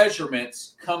original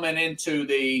measurements coming into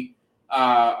the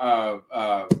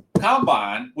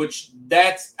combine, which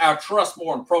that's I trust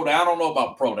more in pro day. I don't know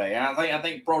about pro day. I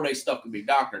think pro day stuff can be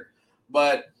doctored,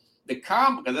 but the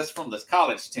because that's from this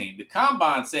college team. The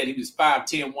combine said he was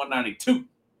 5'10", 192.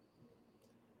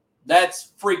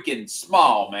 That's freaking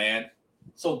small, man.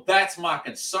 So that's my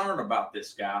concern about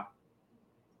this guy.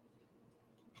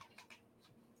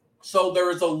 So there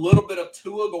is a little bit of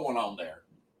Tua going on there.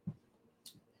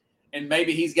 And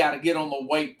maybe he's got to get on the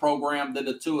weight program that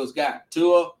the Tua's got.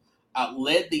 Tua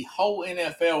led the whole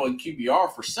NFL in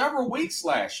QBR for several weeks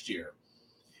last year.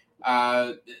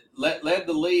 Led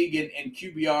the league in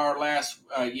QBR last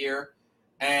year.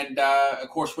 And, of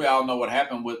course, we all know what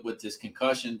happened with his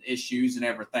concussion issues and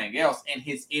everything else and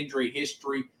his injury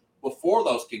history before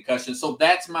those concussions. So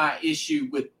that's my issue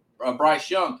with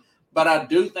Bryce Young. But I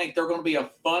do think they're going to be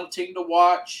a fun team to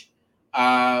watch.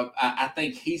 I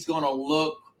think he's going to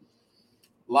look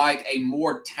like a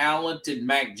more talented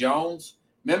Mac Jones.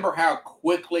 Remember how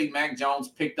quickly Mac Jones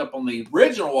picked up on the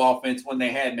original offense when they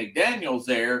had McDaniels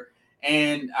there.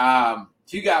 And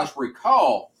if you guys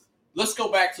recall, let's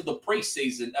go back to the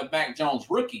preseason of Mac Jones'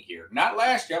 rookie year. Not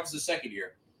last year. That was the second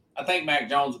year. I think Mac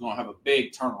Jones is going to have a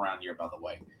big turnaround year, by the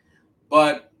way.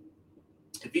 But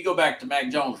if you go back to Mac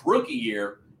Jones' rookie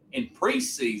year in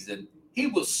preseason, he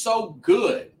was so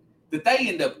good that they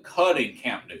ended up cutting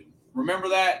Cam Newton. Remember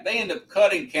that? They ended up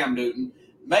cutting Cam Newton,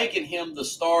 making him the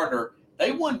starter.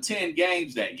 They won 10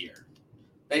 games that year.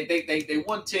 They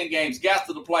won 10 games, got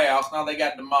to the playoffs. Now they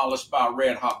got demolished by a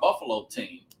red-hot Buffalo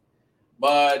team.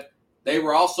 But they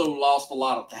were also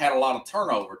had a lot of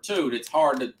turnover, too. It's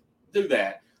hard to do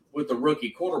that with the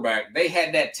rookie quarterback. They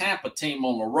had that Tampa team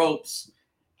on the ropes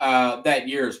that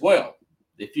year as well.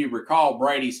 If you recall,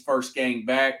 Brady's first game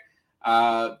back,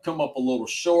 come up a little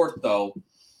short, though,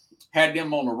 had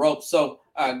them on the ropes. So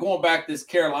going back to this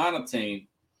Carolina team,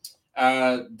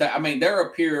 they're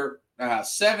up here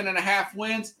 7.5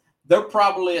 wins. They're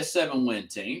probably a 7-win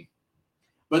team,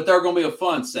 but they're going to be a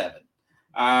fun 7.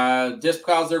 Just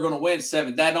because they're going to win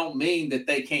 7, that don't mean that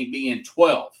they can't be in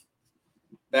 12.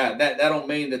 That don't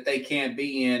mean that they can't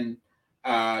be in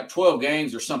 12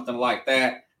 games or something like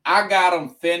that. I got them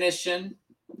finishing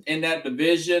in that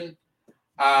division.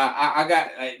 I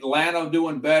got Atlanta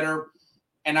doing better,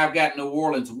 and I've got New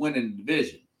Orleans winning the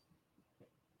division.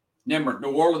 Remember,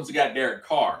 New Orleans got Derek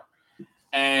Carr,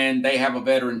 and they have a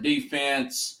veteran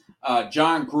defense.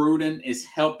 John Gruden is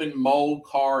helping mold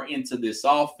Carr into this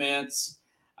offense.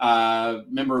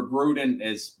 Remember, Gruden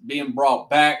is being brought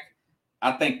back.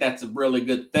 I think that's a really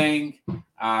good thing.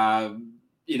 I'm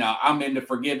into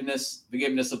forgiveness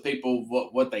of people,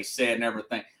 what they said and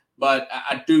everything. But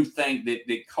I do think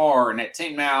that Carr and that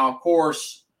team now, of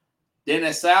course,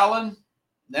 Dennis Allen,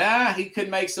 he could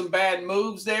make some bad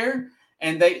moves there,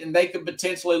 and they could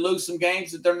potentially lose some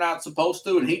games that they're not supposed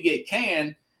to, and he get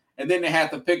canned, and then they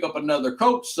have to pick up another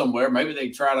coach somewhere. Maybe they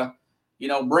try to,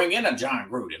 bring in a John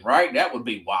Gruden, right? That would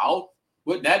be wild.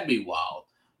 Wouldn't that be wild?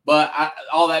 But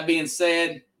all that being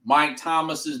said, Mike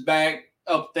Thomas is back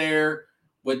up there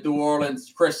with New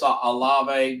Orleans. Chris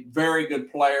Olave, very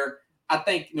good player. I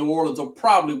think New Orleans will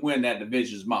probably win that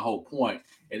division is my whole point.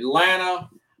 Atlanta,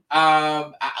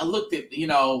 I looked at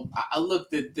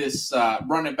this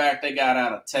running back they got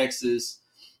out of Texas,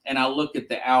 and I looked at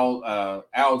the Al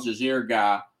Jazeera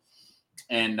guy,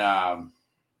 and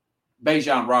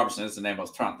Bijan Robinson is the name I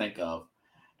was trying to think of.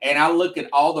 And I look at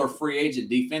all their free agent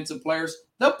defensive players,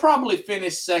 they'll probably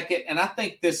finish second. And I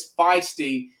think this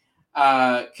feisty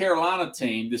Carolina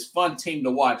team, this fun team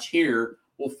to watch here,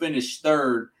 will finish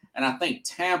third. And I think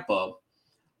Tampa,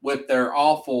 with their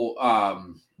awful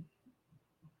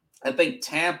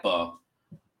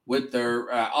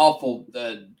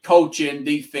coaching,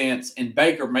 defense, and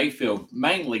Baker Mayfield,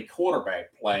 mainly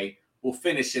quarterback play, will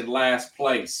finish in last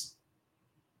place.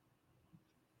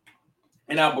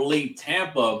 And I believe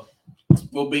Tampa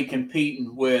will be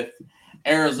competing with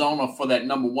Arizona for that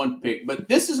number 1 pick. But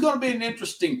this is going to be an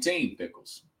interesting team,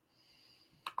 Pickles.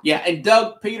 Yeah, and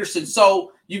Doug Peterson.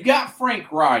 So you got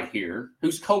Frank Wright here,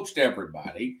 who's coached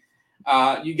everybody.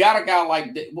 You got a guy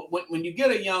like when you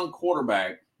get a young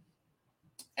quarterback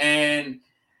and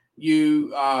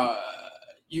you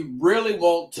really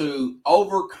want to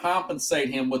overcompensate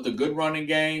him with a good running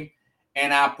game,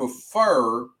 and I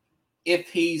prefer if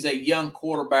he's a young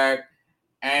quarterback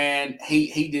and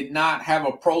he did not have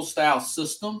a pro-style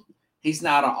system, he's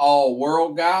not an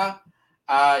all-world guy,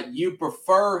 you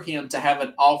prefer him to have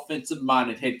an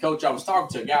offensive-minded head coach. I was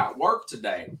talking to a guy at work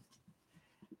today,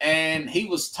 and he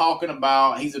was talking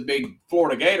about he's a big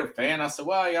Florida Gator fan. I said,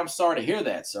 well, I'm sorry to hear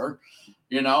that, sir.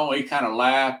 He kind of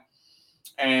laughed,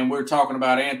 and we were talking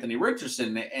about Anthony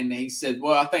Richardson, and he said,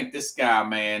 well, I think this guy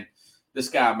may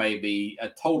be a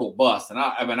total bust. And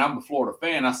I'm a Florida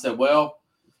fan. I said, well,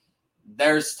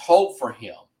 there's hope for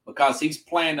him because he's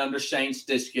playing under Shane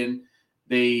Steichen,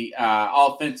 the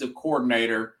offensive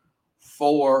coordinator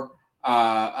for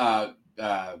Jalen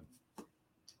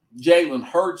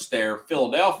Hurts there,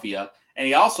 Philadelphia. And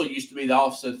he also used to be the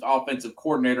offensive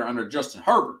coordinator under Justin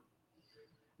Herbert.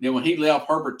 Then when he left,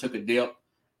 Herbert took a dip.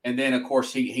 And then, of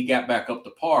course, he got back up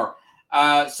to par.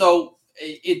 So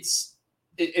it's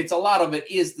a lot of it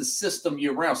is the system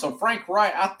year round. So Frank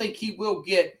Wright, I think he will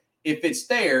get, if it's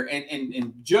there,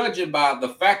 and judging by the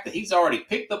fact that he's already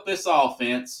picked up this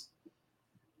offense,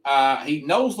 he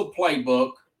knows the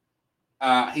playbook,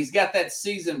 he's got that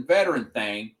seasoned veteran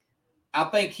thing, I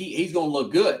think he's going to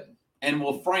look good. And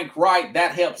with Frank Wright,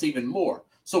 that helps even more.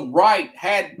 So Wright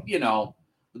had,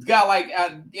 with a guy like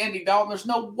Andy Dalton, there's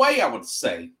no way I would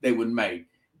say they made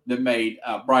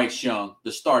Bryce Young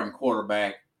the starting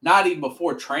quarterback. Not even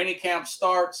before training camp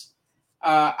starts.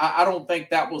 I don't think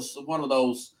that was one of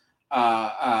those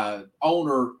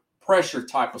owner pressure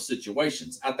type of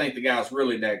situations. I think the guy's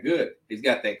really that good. He's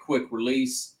got that quick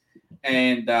release.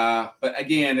 And but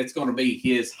again, it's going to be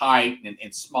his height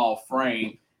and small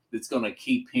frame that's going to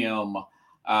keep him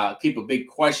keep a big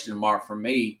question mark for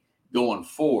me going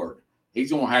forward.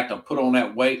 He's going to have to put on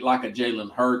that weight like a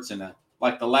Jalen Hurts and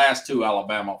like the last two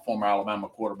former Alabama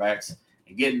quarterbacks,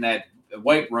 and get in that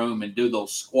weight room and do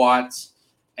those squats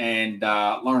and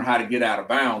learn how to get out of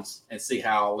bounds and see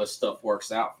how all this stuff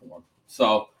works out for him.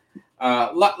 So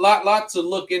lots to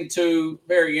look into.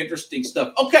 Very interesting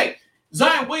stuff. Okay,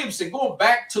 Zion Williamson, going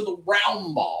back to the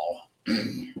round ball.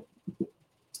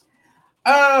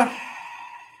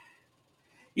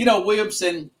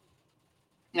 Williamson,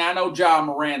 I know Ja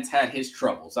Morant's had his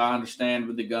troubles. I understand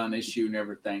with the gun issue and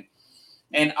everything,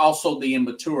 and also the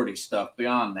immaturity stuff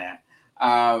beyond that.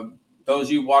 Those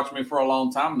of you who watched me for a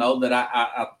long time know that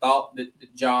I thought that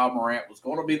Ja Morant was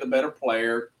going to be the better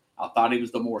player. I thought he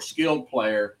was the more skilled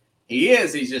player. He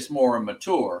is. He's just more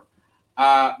immature.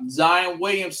 Zion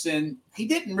Williamson, he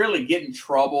didn't really get in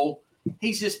trouble.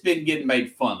 He's just been getting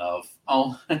made fun of.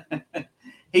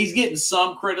 He's getting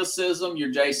some criticism. Your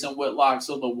Jason Whitlocks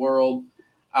of the world.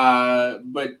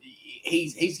 But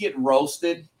he's getting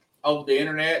roasted over the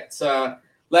internet.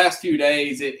 Last few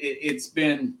days, it's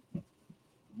been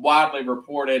widely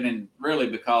reported, and really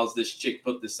because this chick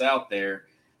put this out there,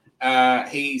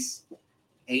 he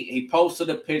posted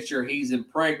a picture. He's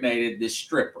impregnated this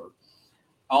stripper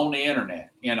on the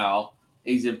internet.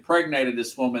 He's impregnated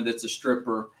this woman that's a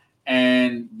stripper,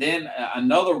 and then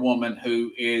another woman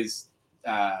who is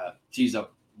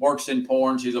works in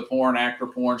porn. She's a porn actor,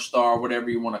 porn star, whatever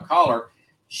you want to call her.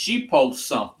 She posts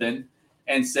something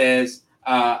and says,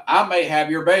 I may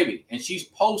have your baby. And she's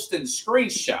posting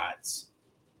screenshots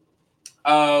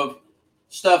of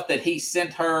stuff that he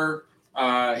sent her.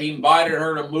 He invited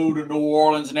her to move to New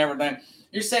Orleans and everything.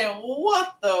 You're saying,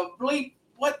 what the bleep?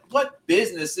 What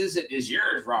business is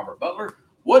yours, Robert Butler?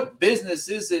 What business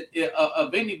is it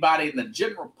of anybody in the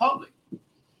general public?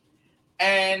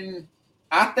 And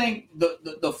I think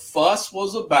the fuss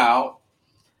was about,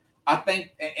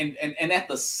 and at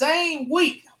the same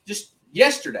week, just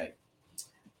yesterday,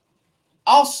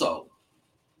 also,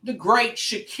 the great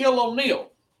Shaquille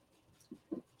O'Neal.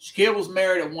 Shaquille was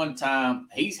married at one time.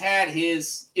 He's had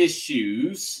his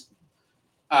issues,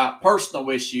 personal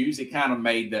issues. It kind of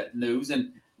made that news.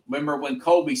 And remember when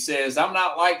Kobe says, I'm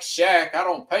not like Shaq. I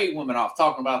don't pay women off,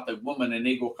 talking about the woman in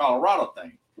Eagle, Colorado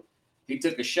thing. He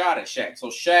took a shot at Shaq. So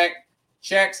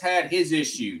Shaq's had his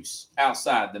issues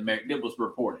outside the marriage. It was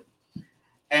reported.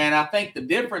 And I think the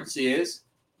difference is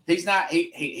he's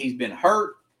been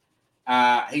hurt.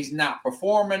 He's not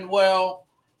performing well.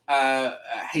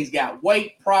 He's got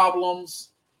weight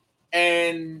problems,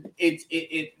 and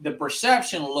the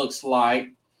perception looks like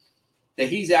that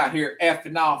he's out here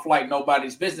effing off like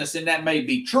nobody's business, and that may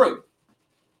be true.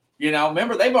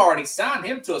 Remember, they've already signed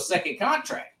him to a second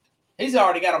contract. He's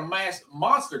already got a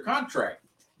monster contract.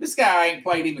 This guy ain't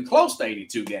played even close to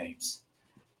 82 games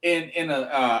in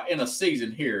a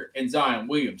season here in Zion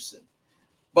Williamson.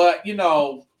 But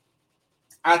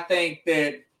I think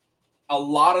that a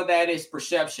lot of that is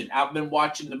perception. I've been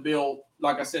watching the Bill,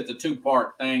 like I said, it's a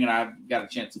two-part thing, and I got a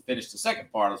chance to finish the second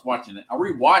part. I was watching it. I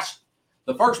rewatched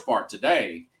the first part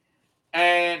today,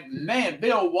 and man,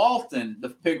 Bill Walton, the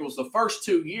Pickles, the first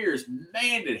 2 years,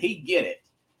 man, did he get it.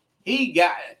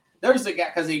 There's a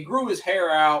guy, because he grew his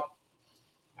hair out.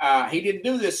 He didn't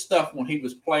do this stuff when he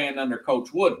was playing under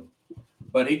Coach Wooden,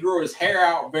 but he grew his hair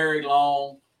out very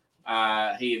long.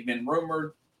 He had been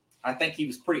rumored. I think he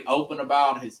was pretty open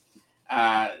about his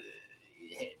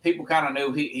people kind of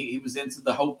knew he was into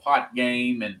the whole pot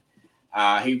game, and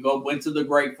he went to the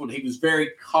Grateful. He was very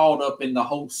caught up in the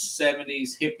whole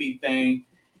 70s hippie thing,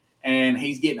 and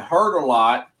he's getting hurt a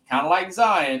lot, kind of like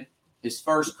Zion, his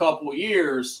first couple of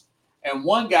years. And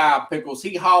one guy, Pickles,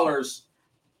 he hollers,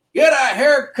 "Get a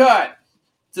haircut!"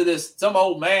 to some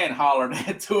old man hollered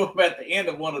that to him at the end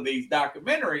of one of these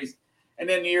documentaries. And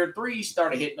then in year 3, he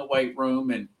started hitting the weight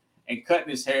room and cutting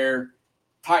his hair,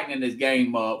 tightening his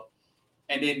game up.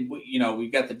 And then, we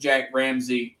got the Jack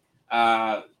Ramsey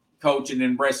coach, and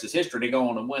then the rest is history. They go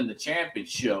on to win the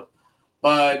championship.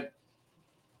 But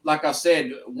like I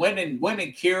said,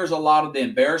 winning cures a lot of the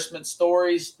embarrassment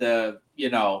stories, dating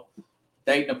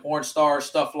a porn star,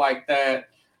 stuff like that.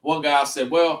 One guy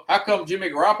said, well, how come Jimmy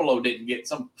Garoppolo didn't get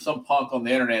some punk on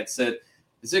the internet said,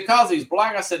 is it because he's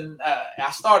black? I said,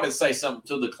 I started to say something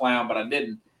to the clown, but I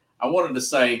didn't. I wanted to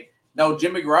say, no,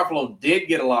 Jimmy Garoppolo did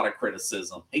get a lot of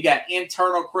criticism. He got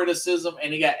internal criticism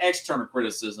and he got external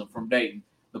criticism from dating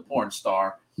the porn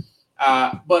star.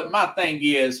 But my thing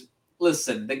is,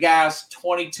 listen, the guy's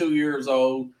 22 years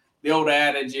old. The old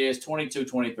adage is 22,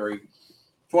 23,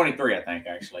 I think,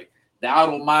 actually. the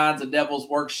Idle Minds of Devil's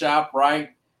Workshop,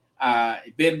 right?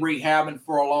 Been rehabbing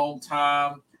for a long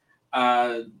time.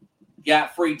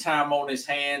 Got free time on his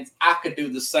hands. I could do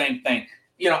the same thing.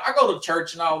 I go to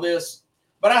church and all this,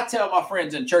 but I tell my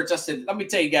friends in church, I said, let me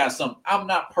tell you guys something. I'm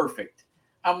not perfect.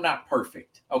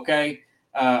 Okay?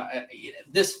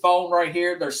 This phone right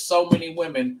here, there's so many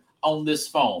women on this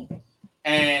phone.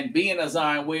 And being a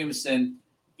Zion Williamson,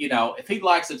 if he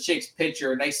likes a chick's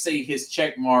picture and they see his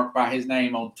check mark by his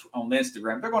name on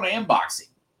Instagram, they're going to inbox him,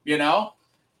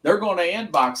 They're going to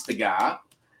inbox the guy.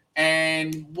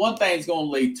 And one thing's going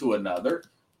to lead to another.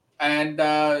 And,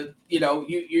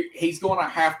 he's going to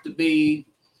have to be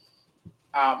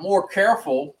more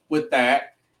careful with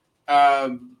that.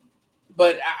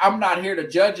 But I'm not here to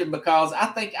judge him because I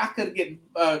think I could get,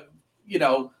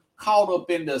 caught up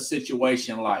into a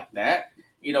situation like that.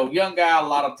 Young guy, a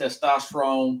lot of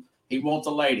testosterone. He wants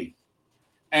a lady.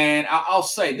 And I'll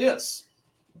say this.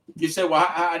 You say, well,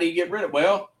 how do you get rid of it?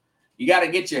 Well, you got to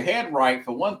get your head right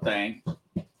for one thing.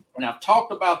 And I've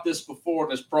talked about this before in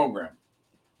this program.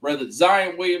 Whether it's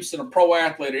Zion Williamson, a pro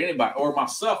athlete, or anybody, or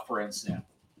myself, for instance,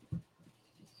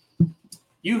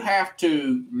 you have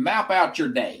to map out your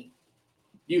day.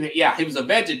 He was a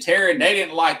vegetarian. They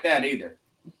didn't like that either.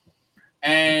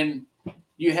 And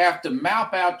you have to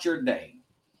map out your day.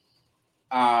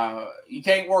 You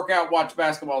can't work out, watch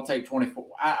basketball tape 24.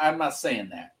 I'm not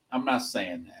saying that.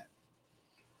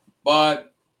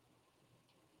 But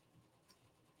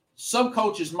some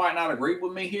coaches might not agree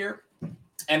with me here.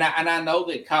 And I know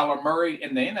that Kyler Murray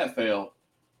in the NFL,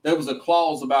 there was a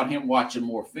clause about him watching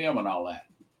more film and all that.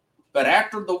 But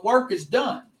after the work is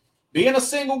done, being a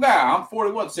single guy, I'm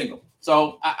 41 single.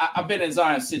 So I've been in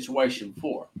Zion's situation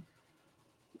before.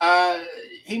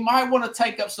 He might want to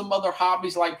take up some other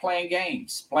hobbies like playing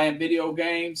video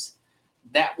games.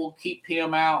 That will keep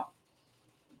him out.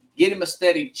 Get him a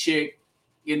steady chick.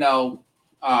 He'll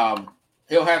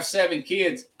have 7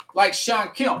 kids like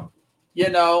Sean Kemp.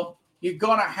 You're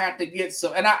gonna have to get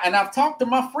some. And I've talked to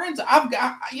my friends.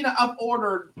 I've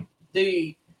ordered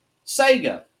the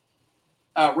Sega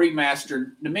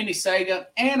remastered, the mini Sega,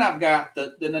 and I've got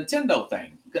the Nintendo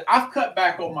thing. I've cut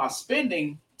back on my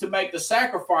spending to make the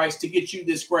sacrifice to get you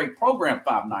this great program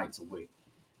 5 nights a week.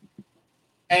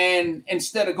 And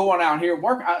instead of going out here and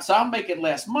work, so I'm making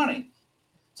less money.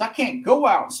 So I can't go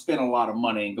out and spend a lot of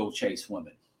money and go chase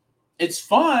women. It's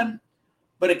fun,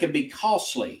 but it can be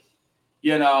costly. He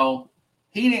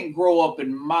didn't grow up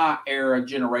in my era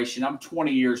generation. I'm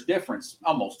 20 years difference,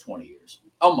 almost 20 years,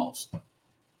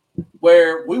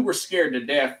 where we were scared to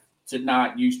death to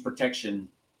not use protection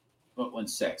when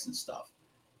sex and stuff.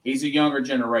 He's a younger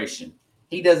generation.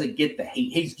 He doesn't get the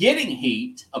heat. He's getting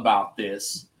heat about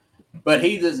this, but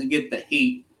he doesn't get the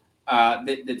heat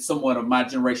that someone of my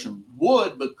generation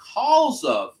would because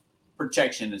of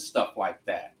protection and stuff like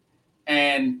that.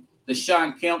 And the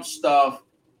Sean Kemp stuff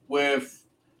with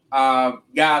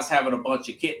guys having a bunch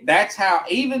of kids. That's how,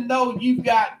 even though you've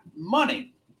got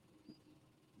money,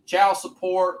 child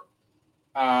support,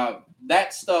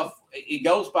 that stuff, it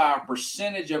goes by a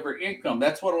percentage of your income.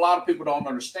 That's what a lot of people don't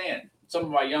understand. Some of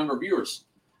my younger viewers.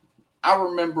 I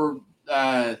remember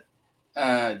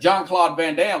Jean-Claude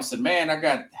Van Damme said, man, I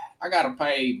got to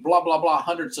pay blah, blah, blah,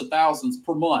 hundreds of thousands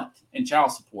per month in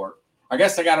child support. I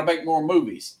guess I got to make more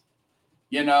movies.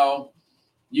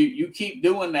 You keep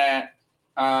doing that.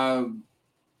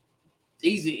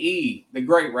 Eazy-E, the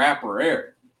great rapper,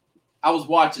 Eric. I was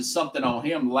watching something on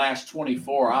him, Last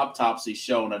 24 Autopsy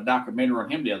show, and a documentary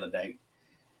on him the other day.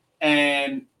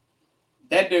 And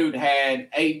that dude had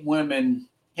 8 women,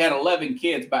 he had 11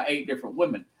 kids by 8 different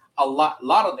women. A lot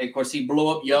of course, he blew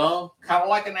up young, kind of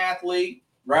like an athlete.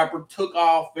 Rapper took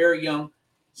off very young,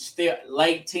 still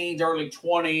late teens, early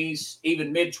 20s,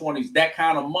 even mid-20s, that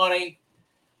kind of money.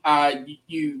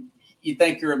 You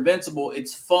think you're invincible.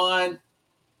 It's fun.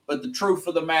 But the truth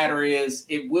of the matter is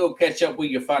it will catch up with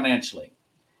you financially.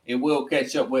 It will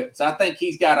catch up with. So I think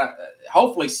he's got to,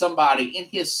 hopefully somebody in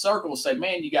his circle will say,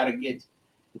 man, you got to get,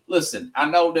 listen, I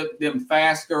know that them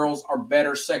fast girls are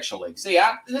better sexually. See,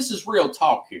 this is real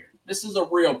talk here. This is a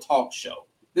real talk show.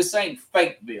 This ain't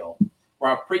Fakeville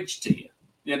where I preach to you.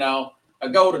 I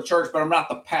go to church, but I'm not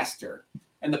the pastor.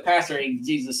 And the pastor ain't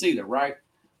Jesus either, right?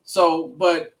 So,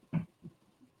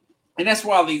 and that's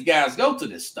why these guys go to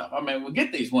this stuff. I mean, we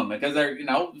get these women because they're,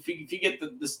 if you get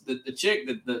the chick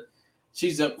that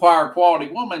she's a acquired quality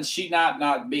woman, she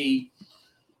not be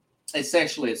as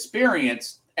sexually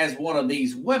experienced as one of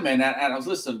these women. And I was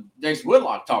listening to Jason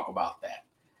Whitlock talk about that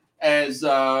as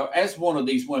one of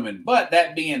these women. But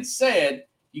that being said,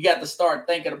 you got to start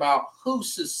thinking about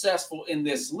who's successful in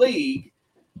this league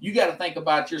you got to think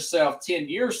about yourself 10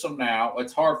 years from now.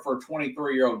 It's hard for a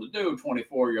 23-year-old to do,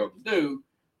 24-year-old to do.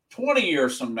 20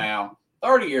 years from now,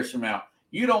 30 years from now,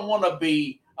 you don't want to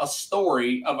be a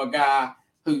story of a guy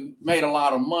who made a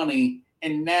lot of money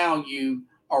and now you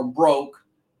are broke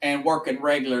and working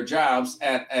regular jobs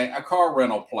at a car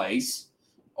rental place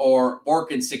or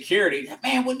working security.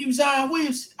 Man, when you Zion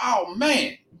Williams, oh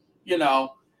man, you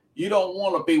know, you don't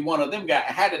want to be one of them guys.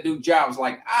 I had to do jobs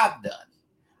like I've done.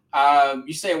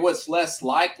 You say what's less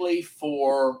likely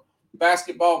for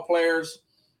basketball players?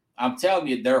 I'm telling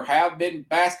you, there have been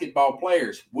basketball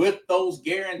players with those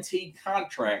guaranteed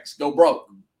contracts go broke.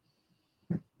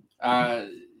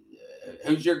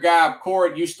 Who's your guy?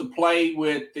 Corey used to play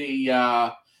with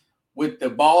the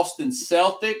Boston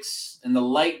Celtics in the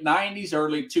late 90s,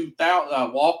 early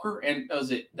 2000. Walker, and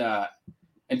was it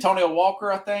Antonio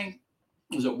Walker? I think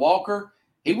was it Walker?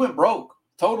 He went broke,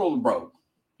 totally broke.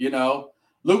 You know,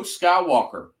 Luke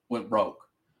Skywalker went broke.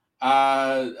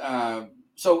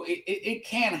 So it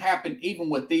can happen even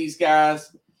with these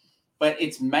guys, but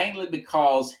it's mainly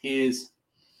because his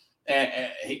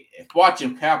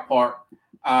watching South Park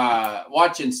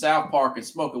and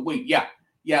smoking weed.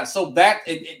 Yeah. So that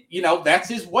you know, that's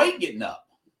his weight getting up.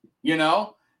 You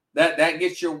know, that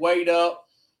gets your weight up.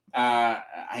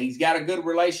 He's got a good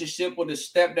relationship with his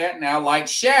stepdad now, like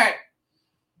Shaq.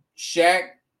 Shaq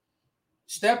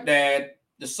stepdad,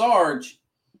 the Sarge.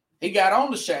 He got on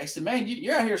to Shaq. He said, "Man,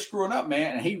 you're out here screwing up,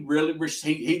 man." And he really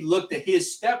he looked at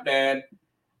his stepdad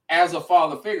as a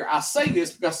father figure. I say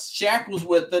this because Shaq was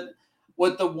with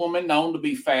the woman known to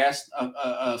be fast,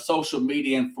 a social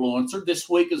media influencer this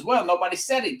week as well. Nobody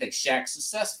said anything. Shaq's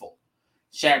successful.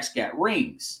 Shaq's got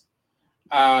rings.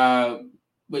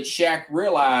 But Shaq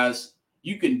realized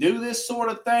you can do this sort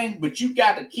of thing, but you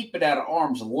got to keep it at an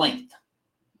arm's length.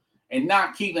 And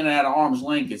not keeping it at an arm's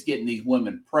length is getting these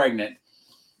women pregnant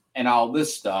and all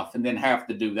this stuff, and then have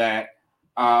to do that.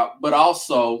 But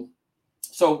also,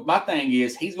 so my thing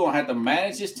is, he's going to have to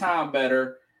manage his time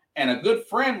better. And a good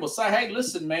friend will say, hey,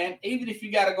 listen, man, even if you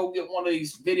got to go get one of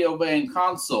these video game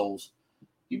consoles,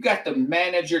 you got to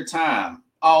manage your time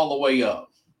all the way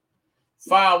up.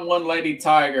 Find one lady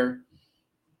tiger,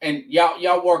 and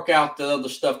y'all work out the other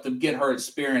stuff to get her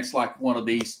experience like one of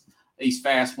these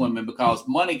fast women, because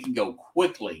money can go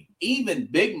quickly, even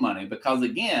big money, because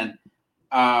again,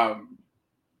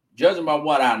 judging by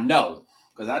what I know,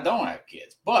 because I don't have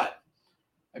kids, but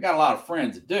I got a lot of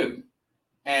friends that do,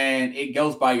 and it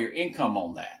goes by your income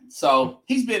on that. So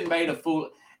he's been made a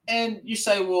fool. And you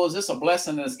say, well, is this a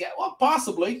blessing in this guy? Well,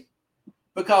 possibly,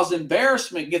 because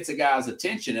embarrassment gets a guy's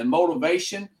attention, and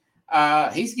motivation,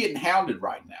 he's getting hounded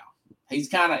right now. He's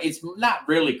it's not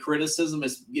really criticism,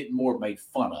 it's getting more made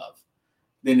fun of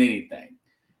than anything.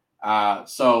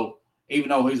 So even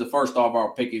though he's the first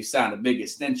overall pick, he signed a big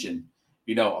extension,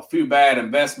 you know, a few bad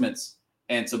investments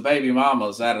and some baby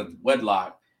mamas out of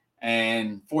wedlock.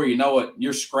 And before you know it,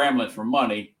 you're scrambling for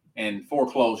money and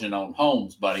foreclosing on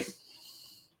homes, buddy.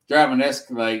 Driving an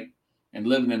Escalade and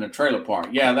living in a trailer park.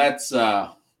 Yeah,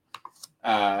 that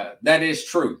is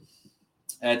true.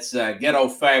 That's ghetto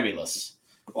fabulous.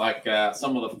 Like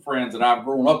some of the friends that I've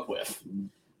grown up with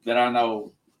that I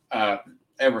know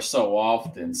ever so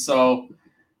often. So,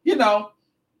 you know,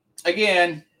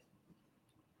 again,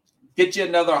 get you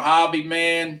another hobby,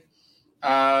 man.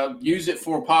 Use it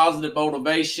for positive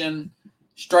motivation.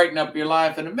 Straighten up your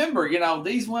life. And remember, you know,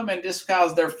 these women, just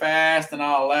because they're fast and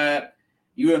all that,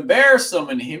 you embarrass them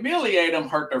and humiliate them,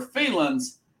 hurt their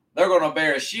feelings, they're going to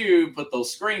embarrass you, put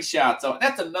those screenshots on.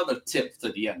 That's another tip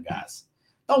to the young guys.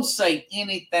 Don't say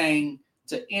anything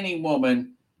to any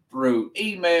woman through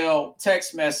email,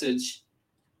 text message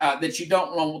that you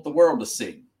don't want the world to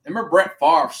see. Remember, Brett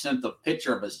Favre sent a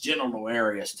picture of his genital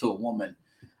areas to a woman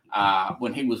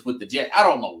when he was with the Jets. I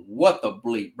don't know what the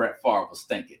bleep Brett Favre was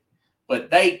thinking, but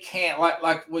they can't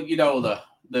like you know,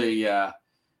 the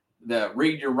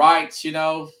read your rights, you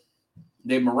know,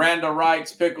 the Miranda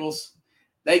rights, Pickles.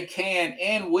 They can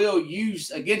and will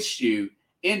use against you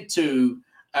into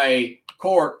a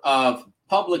court of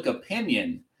public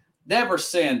opinion. Never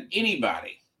send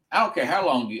anybody, I don't care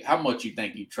how much you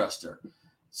think you trust her,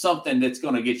 something that's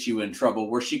going to get you in trouble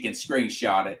where she can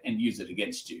screenshot it and use it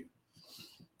against you.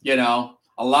 You know,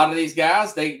 a lot of these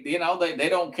guys, they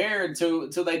don't care until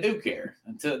they do care,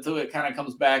 until it kind of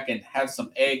comes back and has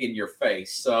some egg in your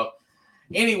face. So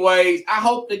anyways, I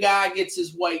hope the guy gets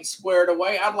his weight squared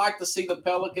away. I'd like to see the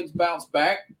Pelicans bounce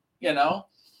back, you know.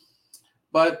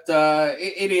 But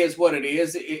it is what it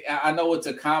is. I know it's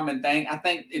a common thing. I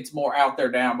think it's more out there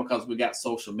now because we got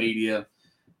social media.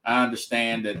 I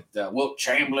understand that Wilt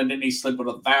Chamberlain, didn't he sleep with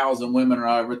 1,000 women or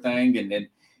everything? And then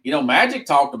You know, Magic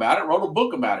talked about it, wrote a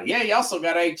book about it. Yeah, he also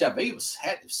got HIV. He was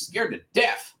scared to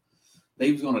death that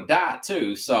he was going to die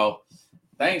too. So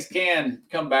things can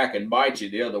come back and bite you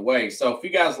the other way. So if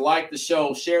you guys like the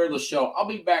show, share the show. I'll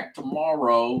be back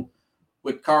tomorrow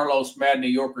with Carlos Mad New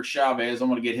Yorker Chavez. I'm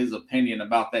going to get his opinion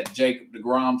about that Jacob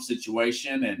deGrom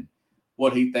situation and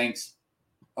what he thinks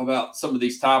about some of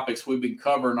these topics we've been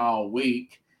covering all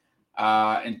week.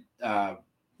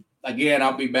 Again,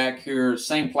 I'll be back here,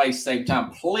 same place, same time.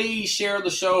 Please share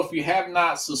the show. If you have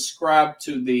not subscribed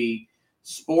to the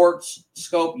Sports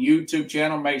Scope YouTube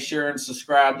channel, make sure and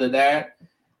subscribe to that.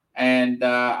 And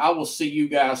I will see you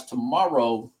guys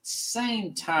tomorrow,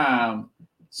 same time,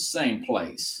 same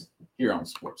place, here on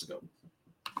Sports Scope.